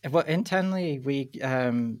 Well, internally, we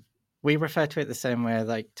refer to it the same way,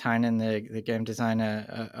 like Tynan, the game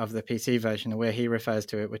designer of the PC version, the way he refers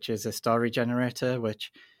to it, which is a story generator,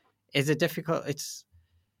 which is a difficult. It's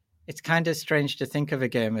kind of strange to think of a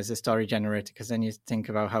game as a story generator because then you think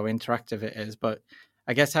about how interactive it is. But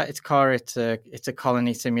I guess at its core, it's a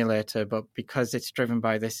colony simulator. But because it's driven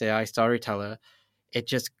by this AI storyteller, it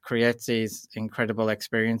just creates these incredible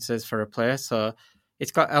experiences for a player. So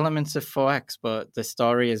it's got elements of 4X, but the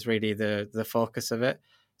story is really the focus of it.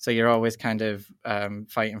 So you're always kind of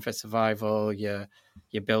fighting for survival. You're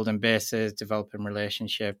building bases, developing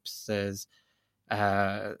relationships. There's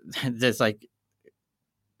like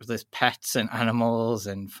there's pets and animals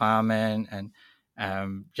and farming and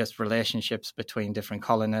just relationships between different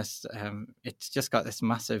colonists. It's just got this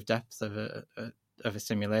massive depth of a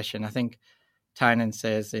simulation. I think Tynan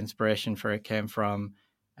says the inspiration for it came from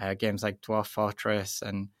games like Dwarf Fortress,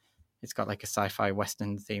 and it's got like a sci-fi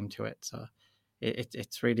western theme to it. So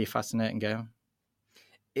it's really fascinating game.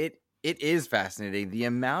 It is fascinating. The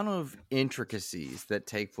amount of intricacies that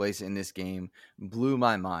take place in this game blew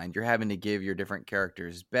my mind. You're having to give your different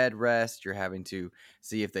characters bed rest. You're having to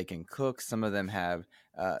see if they can cook. Some of them have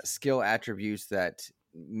skill attributes that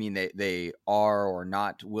mean they are or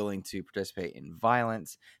not willing to participate in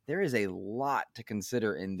violence. There is a lot to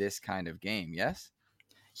consider in this kind of game, yes?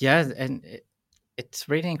 Yeah, and it's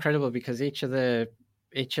really incredible because each of the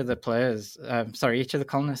players, each of the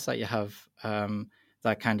colonists that you have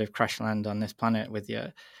that kind of crash land on this planet with you,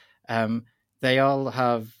 they all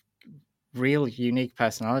have real unique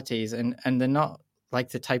personalities, and they're not like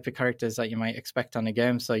the type of characters that you might expect on a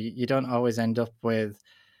game. So you don't always end up with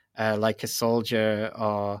like a soldier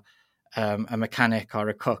or a mechanic or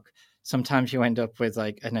a cook. Sometimes you end up with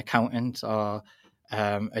like an accountant or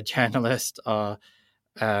a journalist or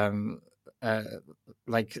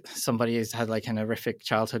like somebody who's had like an horrific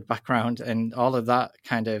childhood background, and all of that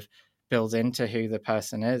kind of builds into who the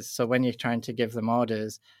person is. So when you're trying to give them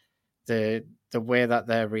orders, the way that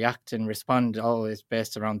they react and respond all is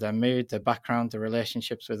based around their mood, their background, their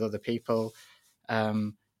relationships with other people.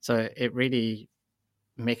 So it really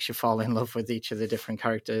makes you fall in love with each of the different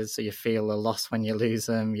characters. So you feel a loss when you lose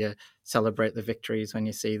them. You celebrate the victories when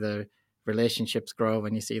you see the relationships grow,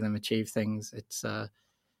 when you see them achieve things.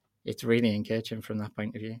 It's really engaging from that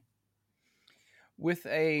point of view. With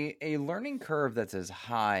a learning curve that's as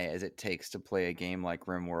high as it takes to play a game like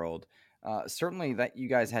RimWorld, certainly that you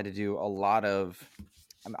guys had to do a lot of.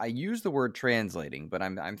 I use the word translating, but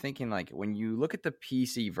I'm thinking like when you look at the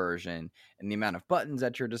PC version and the amount of buttons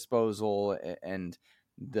at your disposal and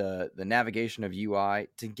the navigation of UI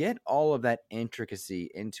to get all of that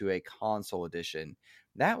intricacy into a console edition,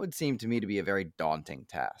 that would seem to me to be a very daunting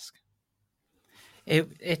task.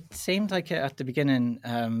 It seemed like it at the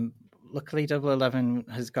beginning. Luckily, Double 11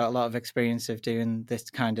 has got a lot of experience of doing this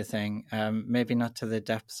kind of thing. Maybe not to the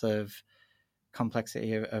depths of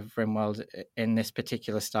complexity of RimWorld in this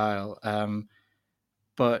particular style.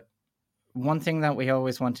 But one thing that we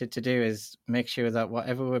always wanted to do is make sure that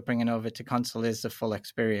whatever we're bringing over to console is the full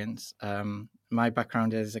experience. My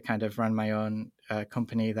background is I kind of ran my own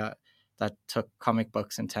company that took comic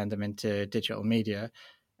books and turned them into digital media.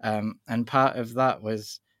 And part of that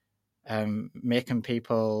was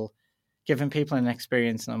giving people an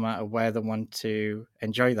experience no matter where they want to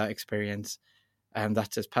enjoy that experience, and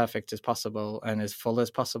that's as perfect as possible and as full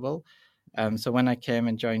as possible. So when I came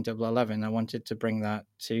and joined Double 11, I wanted to bring that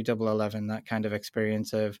to Double 11, that kind of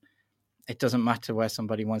experience of, it doesn't matter where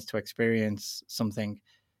somebody wants to experience something.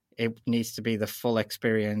 It needs to be the full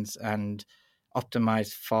experience and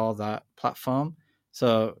optimized for that platform.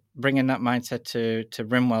 So bringing that mindset to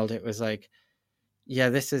RimWorld, it was like, yeah,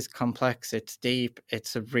 this is complex, it's deep,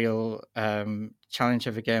 it's a real challenge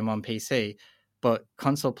of a game on PC, but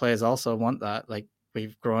console players also want that. Like,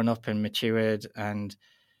 we've grown up and matured, and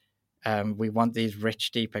we want these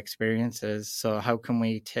rich, deep experiences. So how can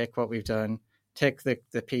we take what we've done, take the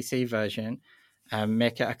PC version,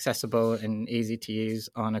 make it accessible and easy to use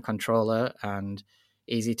on a controller and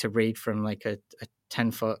easy to read from like a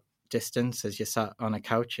 10-foot distance as you sat on a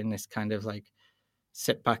couch in this kind of like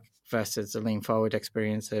sit back versus the lean forward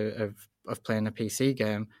experience of playing a PC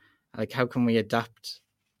game. Like, how can we adapt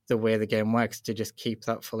the way the game works to just keep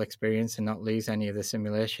that full experience and not lose any of the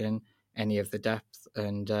simulation, any of the depth?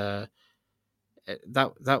 And that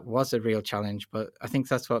was a real challenge, but I think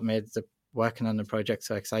that's what made the working on the project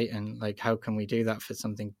so exciting. Like, how can we do that for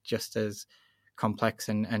something just as complex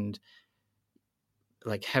and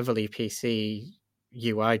like heavily PC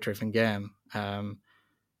UI driven game?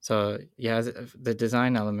 So yeah, the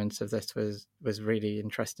design elements of this was really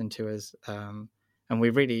interesting to us, and we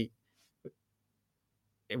really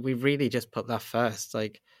just put that first.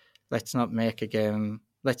 Like, let's not make a game,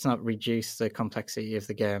 let's not reduce the complexity of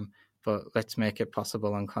the game, but let's make it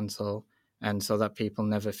possible on console, and so that people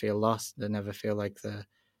never feel lost. They never feel like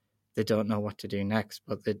they don't know what to do next,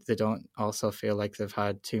 but they don't also feel like they've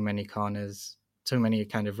had too many corners, too many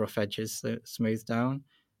kind of rough edges smoothed down.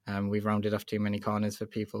 We've rounded off too many corners for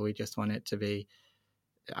people. We just want it to be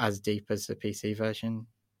as deep as the PC version.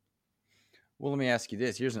 Well, let me ask you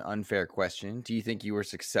this. Here's an unfair question. Do you think you were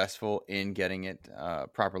successful in getting it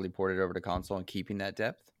properly ported over to console and keeping that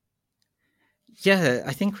depth? Yeah,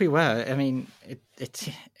 I think we were. I mean,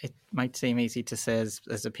 it might seem easy to say as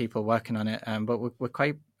the people working on it, but we're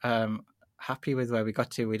quite happy with where we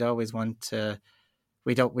got to. We'd always want to.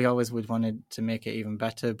 We always would wanted to make it even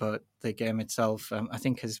better, but the game itself, I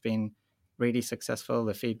think, has been really successful.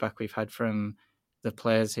 The feedback we've had from the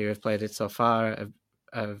players who have played it so far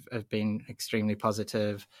have been extremely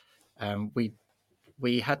positive.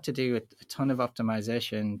 We had to do a ton of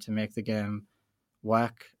optimization to make the game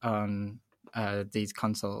work on these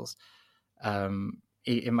consoles.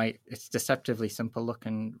 It's deceptively simple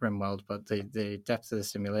looking RimWorld, but the depth of the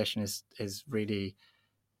simulation is really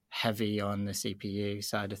heavy on the CPU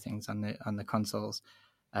side of things on the consoles.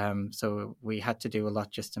 So we had to do a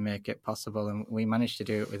lot just to make it possible, and we managed to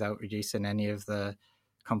do it without reducing any of the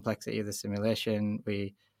complexity of the simulation.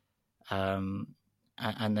 And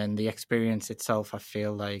then the experience itself, I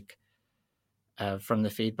feel like from the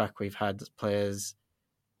feedback we've had, players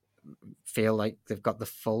feel like they've got the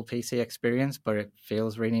full PC experience, but it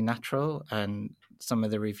feels really natural. And some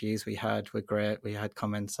of the reviews we had were great. We had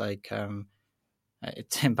comments like,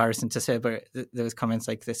 it's embarrassing to say, but there was comments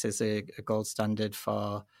like, this is a gold standard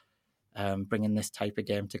for bringing this type of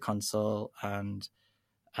game to console, and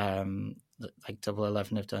like Double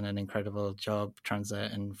 11 have done an incredible job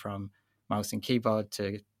translating from mouse and keyboard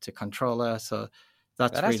to controller. So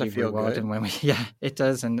that's really rewarding when we, yeah, it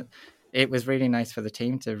does. And it was really nice for the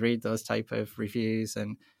team to read those type of reviews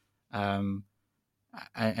and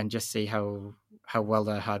just see how well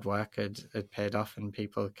their hard work had paid off, and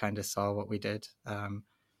people kind of saw what we did.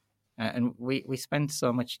 And we spent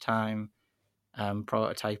so much time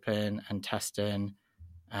prototyping and testing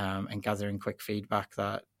and gathering quick feedback,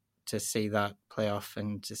 that to see that play off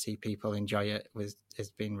and to see people enjoy it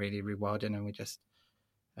has been really rewarding, and we just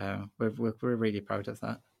we're really proud of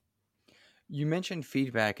that. You mentioned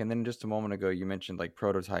feedback, and then just a moment ago you mentioned like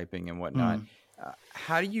prototyping and whatnot.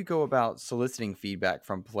 How do you go about soliciting feedback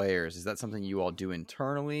from players? Is that something you all do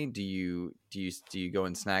internally? Do you go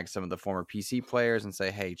and snag some of the former PC players and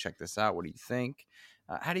say, hey, check this out, what do you think?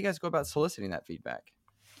 How do you guys go about soliciting that feedback?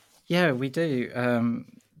 Yeah, we do.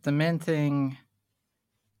 The main thing,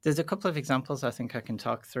 there's a couple of examples I think I can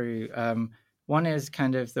talk through. One is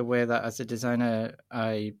kind of the way that as a designer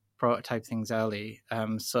I prototype things early.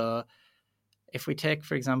 So if we take,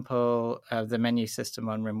 for example, the menu system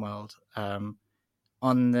on RimWorld,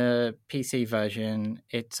 on the PC version,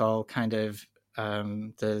 it's all kind of,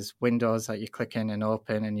 there's windows that you click in and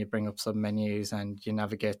open, and you bring up some menus and you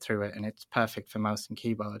navigate through it, and it's perfect for mouse and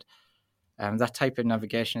keyboard. That type of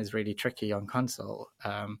navigation is really tricky on console.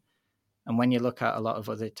 And when you look at a lot of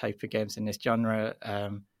other type of games in this genre,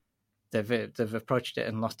 they've approached it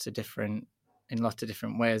in lots of different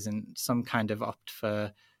ways, and some kind of opt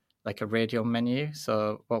for like a radial menu.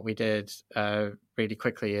 So what we did really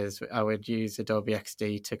quickly is I would use Adobe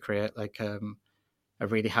XD to create like a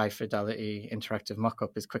really high fidelity interactive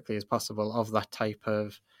mockup as quickly as possible of that type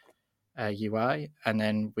of UI, and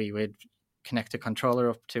then we would connect a controller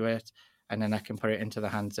up to it, and then I can put it into the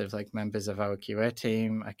hands of like members of our QA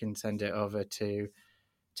team. I can send it over to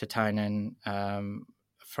Tynan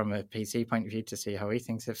from a PC point of view to see how he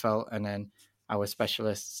thinks it felt, and then our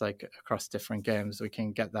specialists like across different games, we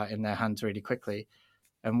can get that in their hands really quickly.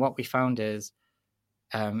 And what we found is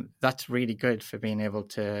that's really good for being able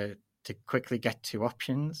to quickly get to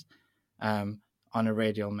options on a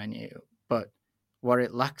radial menu. But what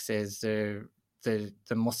it lacks is the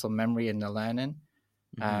muscle memory and the learning.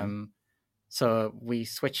 Mm-hmm. So we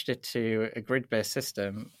switched it to a grid-based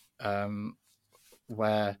system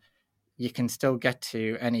where you can still get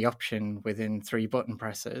to any option within 3 button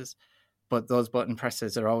presses, but those button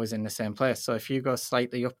presses are always in the same place. So if you go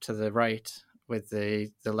slightly up to the right with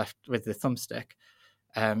the left with the thumbstick,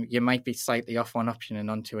 you might be slightly off one option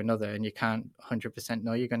and onto another, and you can't 100%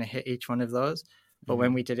 know you're going to hit each one of those. But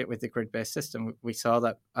when we did it with the grid-based system, we saw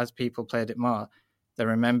that as people played it more, they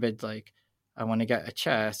remembered, like, I want to get a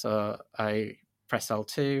chair, so I press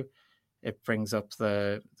L2, it brings up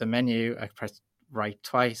the menu, I press right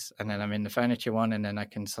twice, and then I'm in the furniture one, and then I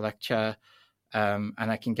can select chair, and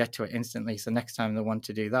I can get to it instantly. So next time they want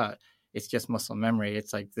to do that, it's just muscle memory.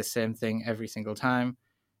 It's like the same thing every single time.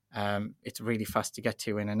 It's really fast to get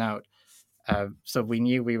to in and out. So we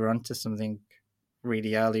knew we were onto something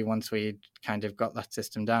really early once we kind of got that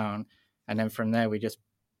system down, and then from there we just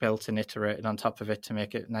built and iterated on top of it to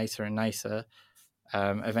make it nicer and nicer,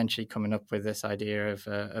 eventually coming up with this idea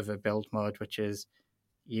of a build mode which is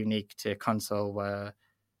unique to console, where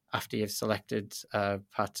after you've selected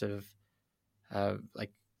parts of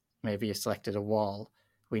like maybe you selected a wall,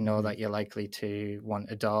 we know that you're likely to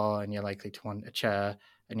want a door and you're likely to want a chair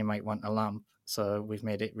and you might want a lamp. So we've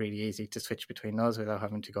made it really easy to switch between those without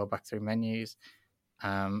having to go back through menus.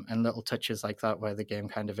 And little touches like that where the game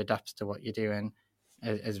kind of adapts to what you're doing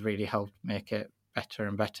has really helped make it better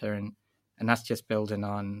and better. And that's just building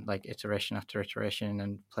on like iteration after iteration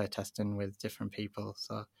and play testing with different people.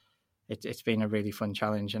 So it's been a really fun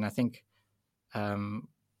challenge. And I think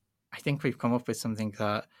we've come up with something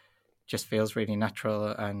that just feels really natural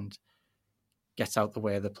and gets out the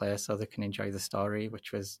way of the player so they can enjoy the story,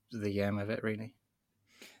 which was the aim of it, really.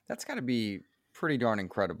 That's got to be pretty darn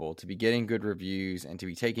incredible to be getting good reviews and to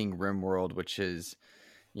be taking RimWorld, which is,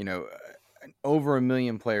 over 1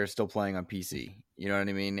 million players still playing on PC. You know what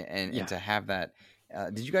I mean? And to have that,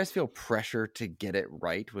 did you guys feel pressure to get it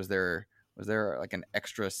right? Was there like an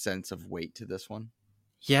extra sense of weight to this one?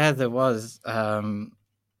 Yeah, there was.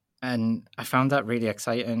 And I found that really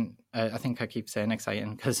exciting. I think I keep saying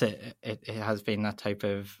exciting because it has been that type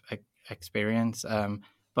of experience.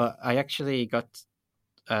 But I actually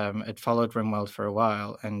had followed RimWorld for a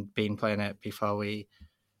while and been playing it before we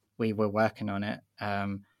were working on it.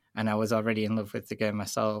 And I was already in love with the game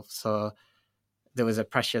myself. So there was a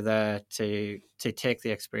pressure there to take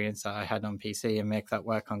the experience that I had on PC and make that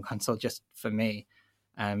work on console just for me.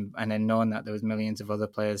 And then knowing that there was millions of other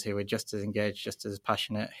players who were just as engaged, just as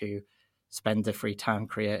passionate, who spend their free time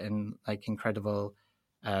creating like incredible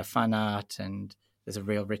fan art, and there's a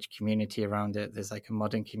real rich community around it. There's like a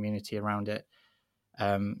modern community around it.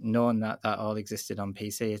 Knowing that all existed on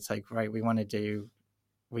PC, it's like, right, we want to do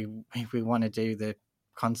the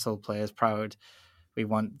console players proud. We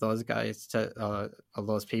want those guys or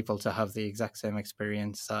those people to have the exact same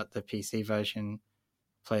experience that the PC version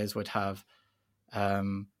players would have.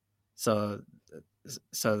 So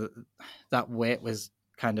that weight was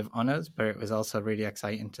kind of on us, but it was also really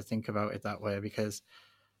exciting to think about it that way, because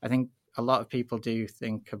I think a lot of people do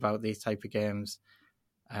think about these type of games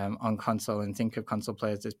on console and think of console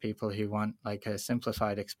players as people who want like a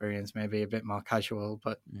simplified experience, maybe a bit more casual,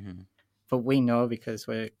 but we know, because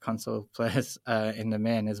we're console players in the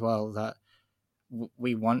main as well, that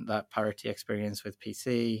we want that parity experience with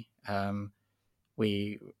PC.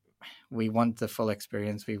 We want the full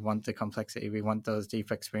experience. We want the complexity. We want those deep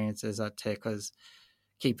experiences that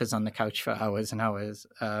keep us on the couch for hours and hours.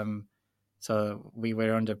 So we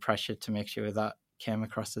were under pressure to make sure that came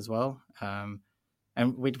across as well. And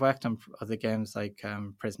we'd worked on other games like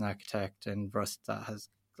Prison Architect and Rust that has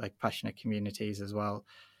like passionate communities as well.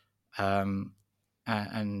 And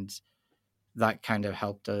that kind of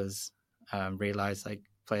helped us realize like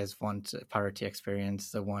players want a parity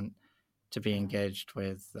experience. They want to be engaged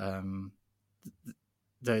with they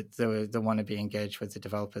want to be engaged with the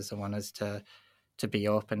developers. They want us to be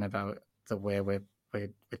open about the way we're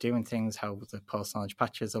doing things, how the post-launch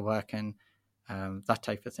patches are working, that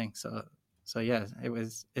type of thing. So yeah, it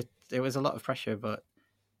was a lot of pressure, but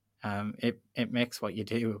it makes what you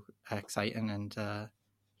do exciting, and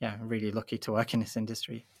yeah, really lucky to work in this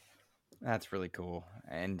industry. That's really cool,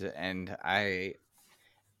 and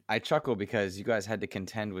I chuckle because you guys had to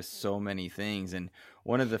contend with so many things, and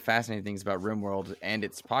one of the fascinating things about RimWorld and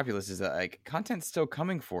its populace is that like content's still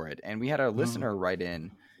coming for it. And we had a listener write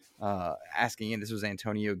in asking, and this was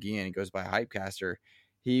Antonio Guillen, he goes by Hypecaster.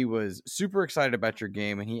 He was super excited about your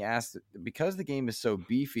game, and he asked, because the game is so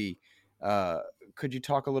beefy, could you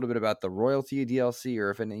talk a little bit about the royalty DLC,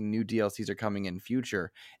 or if any new DLCs are coming in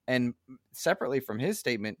future? And separately from his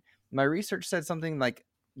statement, my research said something like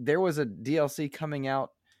there was a DLC coming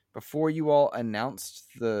out before you all announced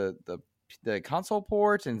the console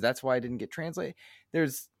port, and that's why it didn't get translated.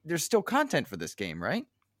 There's still content for this game, right?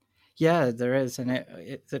 Yeah, there is, and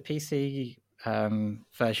the PC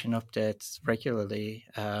version updates regularly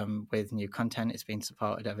with new content. It's been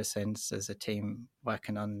supported ever since. There's a team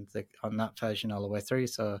working on that version all the way through.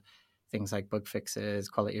 So things like bug fixes,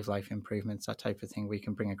 quality of life improvements, that type of thing we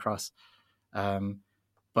can bring across.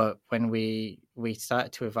 But when we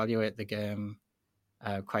started to evaluate the game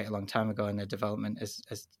quite a long time ago, and the development has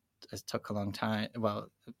took a long time. Well,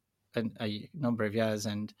 a number of years,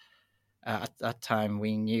 and at that time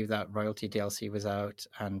we knew that royalty DLC was out,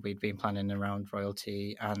 and we'd been planning around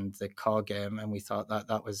royalty and the core game, and we thought that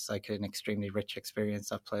that was like an extremely rich experience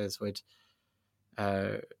that players would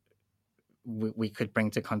we could bring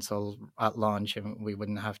to console at launch, and we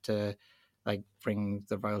wouldn't have to like bring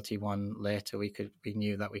the royalty one later. We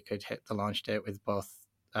knew that we could hit the launch date with both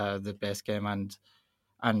the base game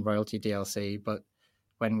and royalty DLC. But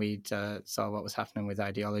when we saw what was happening with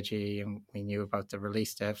Ideology, and we knew about the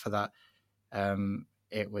release date for that,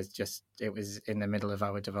 it was in the middle of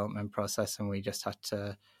our development process, and we just had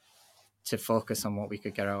to focus on what we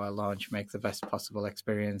could get out at launch, make the best possible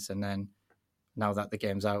experience, and then now that the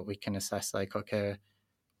game's out, we can assess like, okay,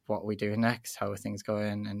 what are we doing next? How are things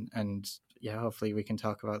going? And yeah, hopefully we can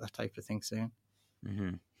talk about that type of thing soon.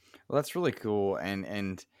 Mm-hmm. Well, that's really cool,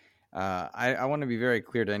 and I want to be very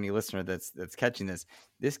clear to any listener that's catching this.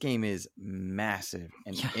 This game is massive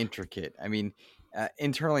and intricate. I mean,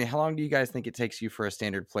 internally, how long do you guys think it takes you for a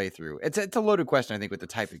standard playthrough? It's a loaded question, I think, with the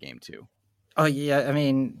type of game too. Oh yeah, I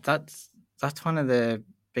mean that's one of the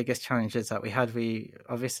biggest challenges that we had. We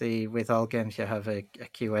obviously, with all games, you have a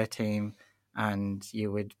QA team, and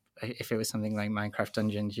you would, if it was something like Minecraft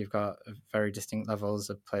Dungeons, you've got very distinct levels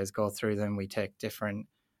of players go through them. We take different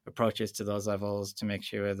approaches to those levels to make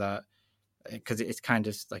sure that, because it's kind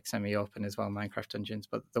of like semi-open as well, Minecraft Dungeons,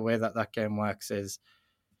 but the way that game works is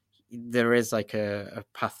there is like a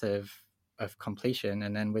path of completion.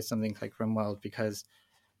 And then with something like RimWorld, because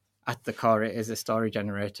at the core it is a story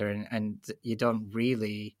generator, and you don't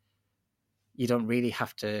really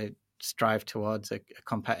have to strive towards a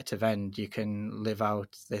competitive end. You can live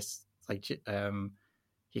out this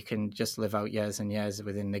you can just live out years and years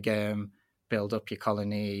within the game, build up your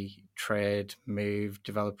colony, trade, move,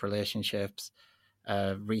 develop relationships,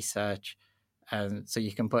 research, and so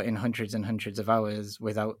you can put in hundreds and hundreds of hours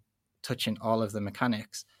without touching all of the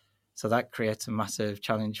mechanics. So that creates a massive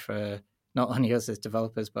challenge for not only us as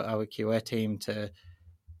developers, but our QA team to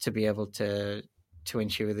be able to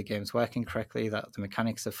ensure the game's working correctly, that the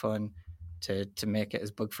mechanics are fun, to make it as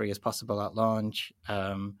bug free as possible at launch,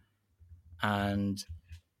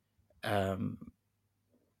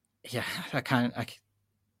 yeah, I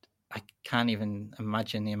can't even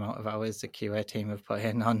imagine the amount of hours the QA team have put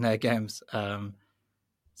in on their games.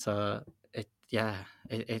 So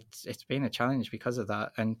it's been a challenge because of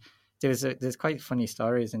that. And there's quite funny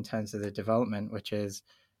stories in terms of the development, which is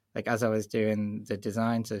like, as I was doing the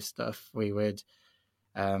designs of stuff, we were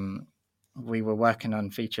working on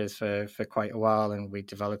features for quite a while, and we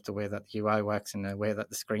developed the way that the UI works and the way that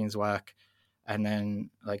the screens work. And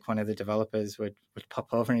then like one of the developers would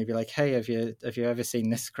pop over and he'd be like, "Hey, have you ever seen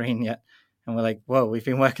this screen yet?" And we're like, "Whoa, we've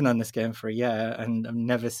been working on this game for a year and I've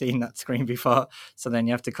never seen that screen before." So then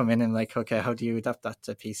you have to come in and like, okay, how do you adapt that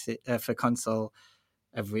to PC for console?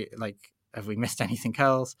 Have we missed anything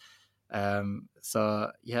else?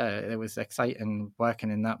 So yeah, it was exciting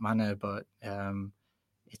working in that manner, but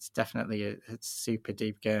it's definitely a super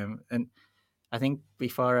deep game. And I think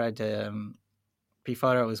before I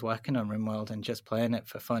was working on RimWorld and just playing it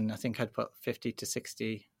for fun, I think I'd put 50 to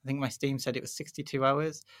 60. I think my Steam said it was 62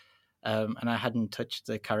 hours. And I hadn't touched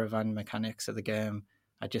the caravan mechanics of the game.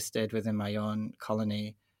 I just stayed within my own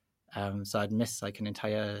colony. So I'd missed like an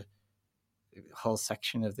entire whole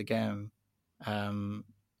section of the game.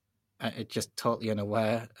 It just totally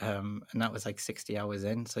unaware. And that was like 60 hours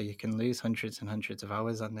in. So you can lose hundreds and hundreds of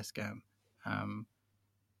hours on this game.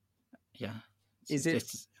 Yeah.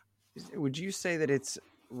 Would you say that it's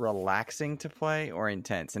relaxing to play or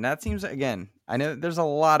intense? And that seems, again, I know there's a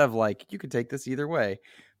lot of like, you could take this either way,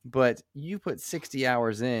 but you put 60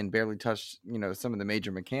 hours in, barely touched, some of the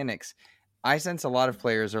major mechanics. I sense a lot of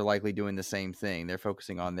players are likely doing the same thing. They're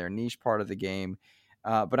focusing on their niche part of the game.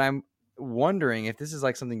 But I'm wondering if this is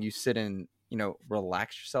like something you sit and,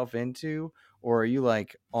 relax yourself into, or are you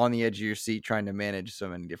like on the edge of your seat trying to manage so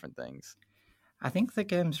many different things? I think the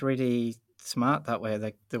game's really smart that way.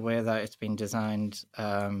 Like the way that it's been designed,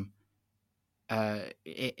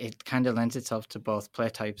 it kind of lends itself to both play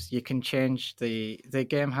types. You can change the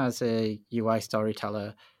game has a UI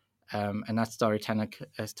storyteller, and that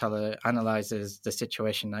storyteller analyzes the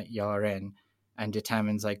situation that you're in and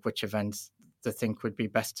determines like which events they think would be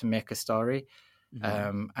best to make a story,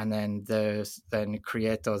 and then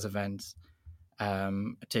create those events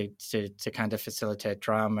to kind of facilitate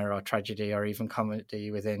drama or tragedy or even comedy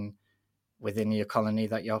within your colony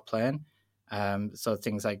that you're playing. So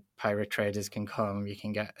things like pirate traders can come. You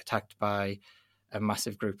can get attacked by a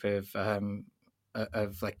massive group of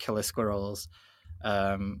like killer squirrels,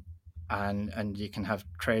 and you can have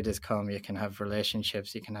traders come. You can have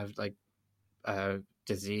relationships. You can have like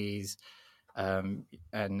disease, and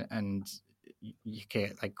you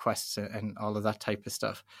get like quests and all of that type of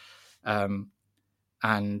stuff.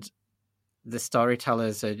 And the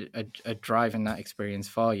storytellers are driving that experience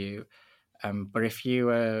for you. But if you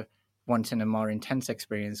are wanting a more intense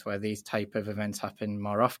experience where these type of events happen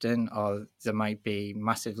more often, or they might be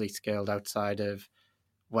massively scaled outside of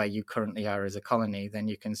where you currently are as a colony, then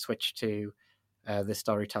you can switch to the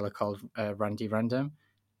storyteller called Randy Random.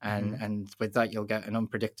 And with that, you'll get an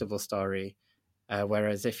unpredictable story.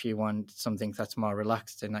 Whereas if you want something that's more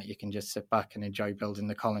relaxed and that you can just sit back and enjoy building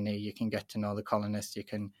the colony, you can get to know the colonists, you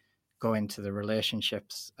can go into the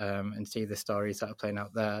relationships and see the stories that are playing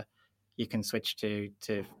out there. You can switch to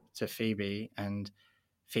Phoebe, and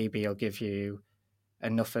Phoebe will give you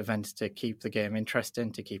enough events to keep the game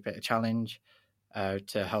interesting, to keep it a challenge,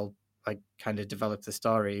 to help like kind of develop the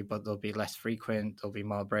story, but they'll be less frequent, there'll be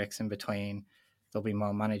more breaks in between, they'll be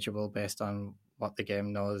more manageable based on what the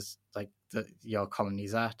game knows like your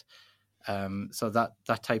colony's at. So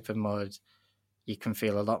that type of mode you can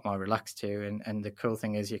feel a lot more relaxed to, and the cool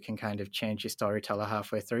thing is you can kind of change your storyteller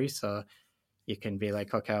halfway through, so you can be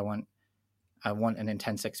like, okay, I want an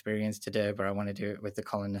intense experience today, but I want to do it with the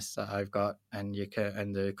colonists that I've got and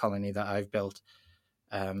the colony that I've built.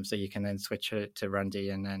 So you can then switch it to Randy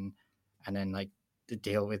and then like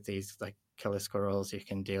deal with these like killer squirrels. You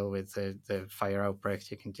can deal with the fire outbreaks.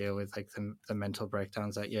 You can deal with like the mental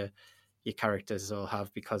breakdowns that your characters will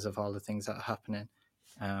have because of all the things that are happening.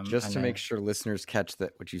 Just to make sure listeners catch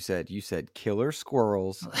that, what you said killer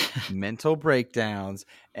squirrels, mental breakdowns,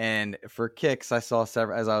 and for kicks, I saw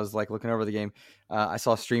several, as I was like looking over the game, I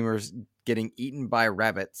saw streamers getting eaten by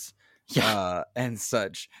rabbits, and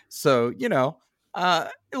such. So, a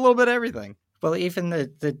little bit of everything. Well, even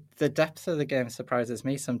the depth of the game surprises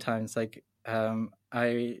me sometimes. Like,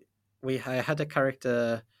 I had a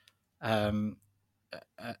character, and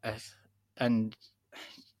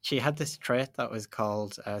she had this trait that was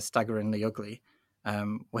called staggeringly ugly,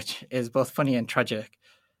 which is both funny and tragic.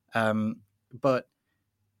 But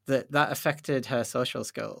that affected her social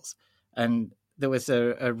skills. And there was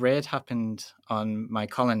a raid happened on my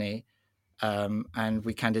colony, and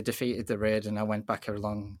we kind of defeated the raid, and I went back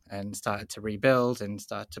along and started to rebuild and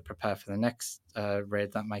start to prepare for the next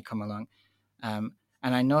raid that might come along. And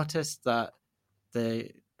I noticed that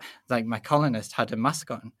my colonist had a mask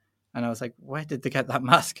on. And I was like, where did they get that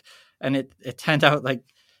mask? And it turned out like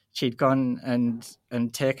she'd gone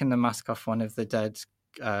and taken the mask off one of the dead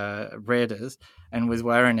raiders and was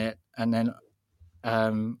wearing it. And then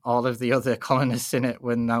all of the other colonists in it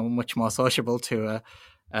were now much more sociable to her.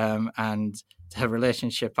 And her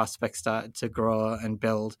relationship aspect started to grow and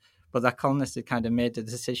build. But that colonist had kind of made the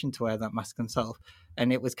decision to wear that mask himself.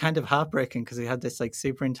 And it was kind of heartbreaking because he had this like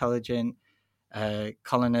super intelligent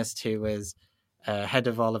colonist who was head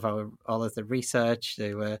of all of the research.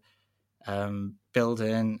 They were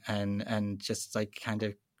building and just like kind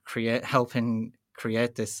of helping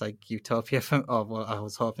create this like utopia I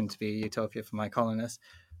was hoping to be a utopia for my colonists,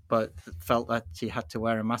 but felt that she had to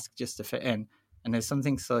wear a mask just to fit in. And there's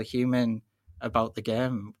something so human about the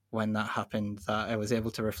game when that happened that I was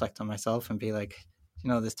able to reflect on myself and be like,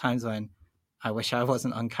 there's times when I wish I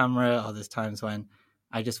wasn't on camera, or there's times when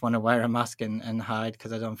I just want to wear a mask and hide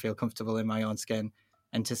because I don't feel comfortable in my own skin.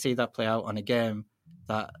 And to see that play out on a game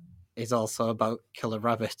that is also about killer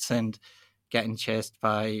rabbits and getting chased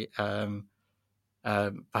by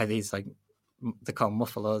these like they call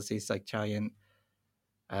muffalos, these like giant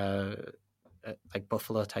like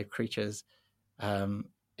buffalo type creatures.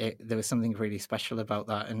 There was something really special about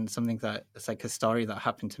that, and something that it's like a story that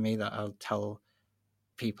happened to me that I'll tell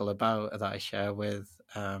people about, that I share with.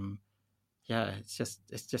 Yeah, it's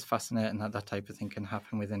just fascinating that that type of thing can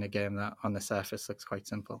happen within a game that on the surface looks quite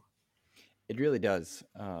simple. It really does,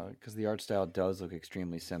 because the art style does look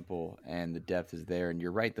extremely simple, and the depth is there. And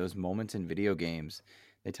you're right; those moments in video games,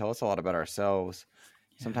 they tell us a lot about ourselves.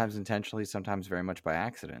 Yeah. Sometimes intentionally, sometimes very much by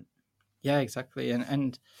accident. Yeah, exactly.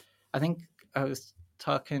 And I think I was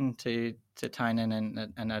talking to Tynan,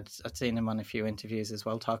 and I'd seen him on a few interviews as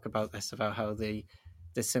well talk about this, about how the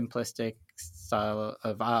simplistic style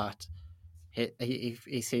of art,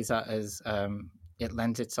 he sees that as it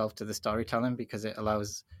lends itself to the storytelling, because it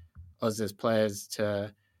allows us as players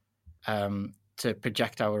to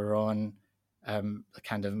project our own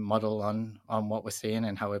kind of model on what we're seeing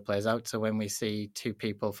and how it plays out. So when we see two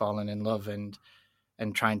people falling in love and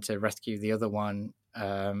trying to rescue the other one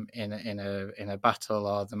in a battle,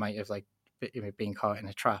 or they might have like been caught in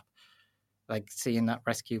a trap, like seeing that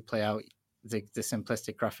rescue play out, the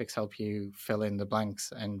simplistic graphics help you fill in the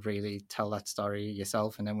blanks and really tell that story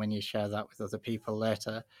yourself. And then when you share that with other people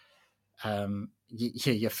later,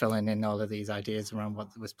 you're filling in all of these ideas around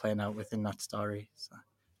what was playing out within that story. So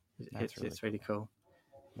it's really cool.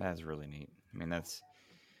 That's really neat. I mean, that's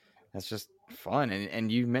just fun.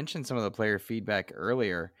 And you mentioned some of the player feedback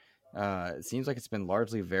earlier. It seems like it's been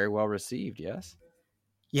largely very well received. Yes.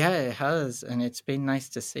 Yeah, it has, and it's been nice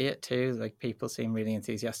to see it too. Like, people seem really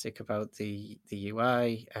enthusiastic about the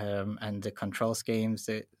UI and the control schemes.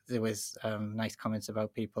 There was nice comments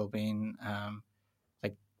about people being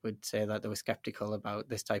like, would say that they were skeptical about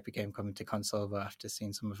this type of game coming to console, but after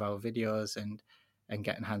seeing some of our videos and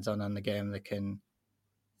getting hands on the game,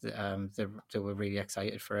 they were really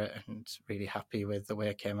excited for it and really happy with the way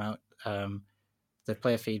it came out. The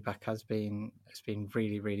player feedback has been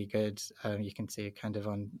really, really good. You can see it kind of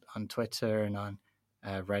on Twitter and on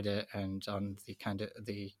Reddit, and on the kind of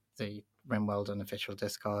the RimWorld unofficial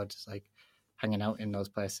Discord. It's like hanging out in those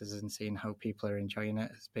places and seeing how people are enjoying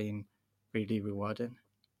it has been really rewarding.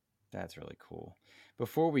 That's really cool.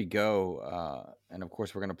 Before we go, and of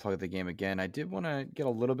course we're going to plug the game again, I did want to get a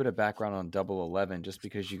little bit of background on Double 11, just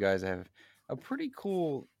because you guys have a pretty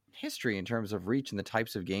cool history in terms of reach and the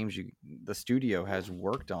types of games the studio has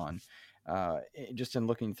worked on. Just in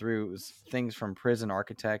looking through, it was things from Prison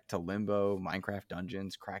Architect to Limbo, Minecraft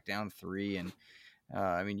Dungeons, Crackdown 3, and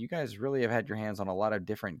I mean, you guys really have had your hands on a lot of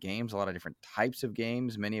different games, a lot of different types of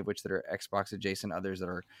games, many of which that are Xbox adjacent, others that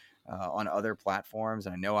are on other platforms.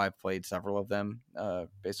 And I know I've played several of them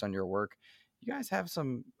based on your work. You guys have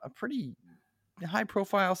a pretty high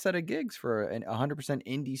profile set of gigs for a 100%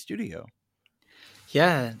 indie studio.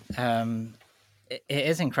 Yeah, it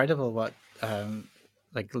is incredible what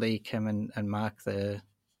like Lee, Kim, and Mark, the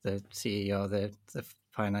CEO, the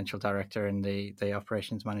financial director, and the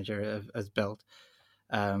operations manager has built,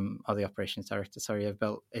 or the operations director, sorry, have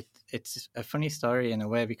built. It's a funny story in a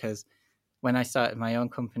way, because when I started my own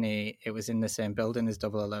company, it was in the same building as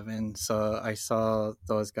Double 11. So I saw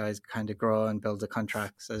those guys kind of grow and build the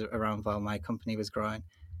contracts around while my company was growing.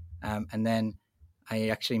 And then I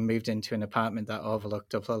actually moved into an apartment that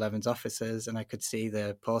overlooked Double 11's offices, and I could see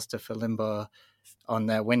the poster for Limbo on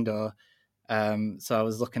their window. So I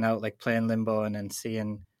was looking out, like playing Limbo, and then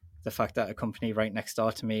seeing the fact that a company right next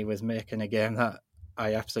door to me was making a game that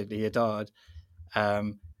I absolutely adored.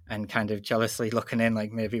 And kind of jealously looking in,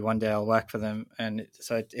 like maybe one day I'll work for them. And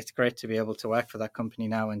so it's great to be able to work for that company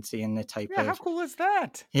now and seeing the type of... How cool is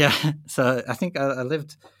that? Yeah. So I think I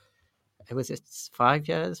lived... It's 5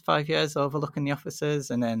 years overlooking the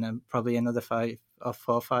offices, and then probably another 4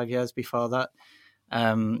 or 5 years before that,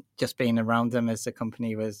 just being around them as the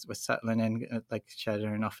company was settling in, like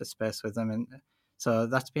sharing an office space with them. And so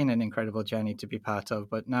that's been an incredible journey to be part of.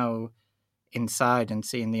 But now inside and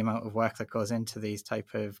seeing the amount of work that goes into these type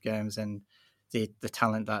of games and the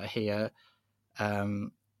talent that are here,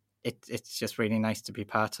 it's just really nice to be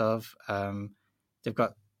part of. We've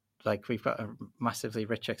got a massively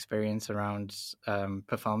rich experience around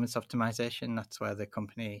performance optimization. That's where the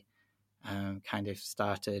company kind of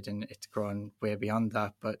started, and it's grown way beyond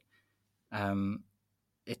that. But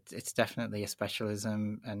it's definitely a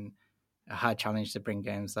specialism and a hard challenge to bring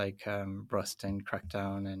games like Rust and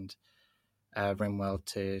Crackdown and RimWorld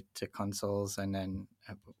to consoles. And then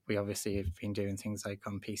we obviously have been doing things like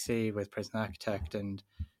on PC with Prison Architect, and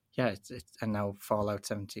and now Fallout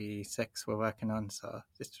 76 we're working on. So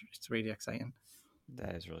it's really exciting.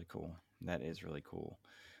 That is really cool.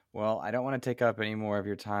 Well, I don't want to take up any more of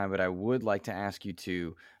your time, but I would like to ask you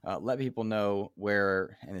to let people know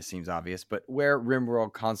where, and this seems obvious, but where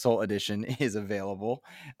RimWorld Console Edition is available,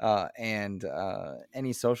 and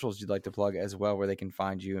any socials you'd like to plug as well, where they can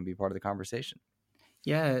find you and be part of the conversation.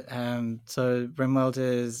 Yeah, so RimWorld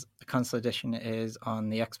is the console edition is on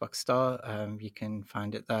the Xbox Store. You can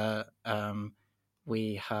find it there.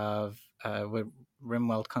 We have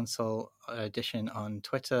RimWorld Console Edition on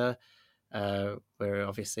Twitter. We're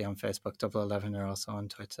obviously on Facebook. Double 11 are also on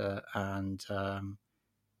Twitter, and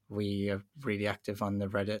we are really active on the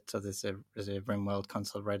Reddit. So there's a RimWorld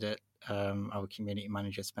Console Reddit. Our community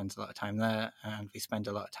manager spends a lot of time there, and we spend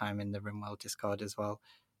a lot of time in the RimWorld Discord as well.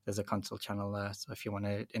 There's a console channel there, so if you want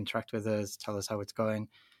to interact with us, tell us how it's going.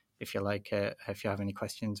 If you like it, if you have any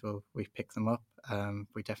questions, we pick them up.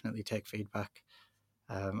 We definitely take feedback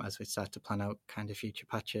as we start to plan out kind of future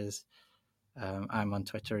patches. I'm on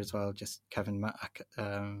Twitter as well, just at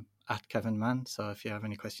Kevin Mann. So if you have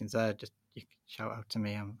any questions there, just you can shout out to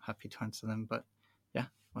me. I'm happy to answer them. But yeah,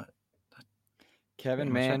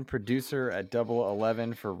 Kevin Mann, producer at Double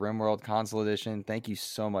 11 for RimWorld Console Edition. Thank you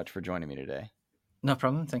so much for joining me today. No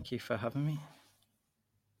problem. Thank you for having me.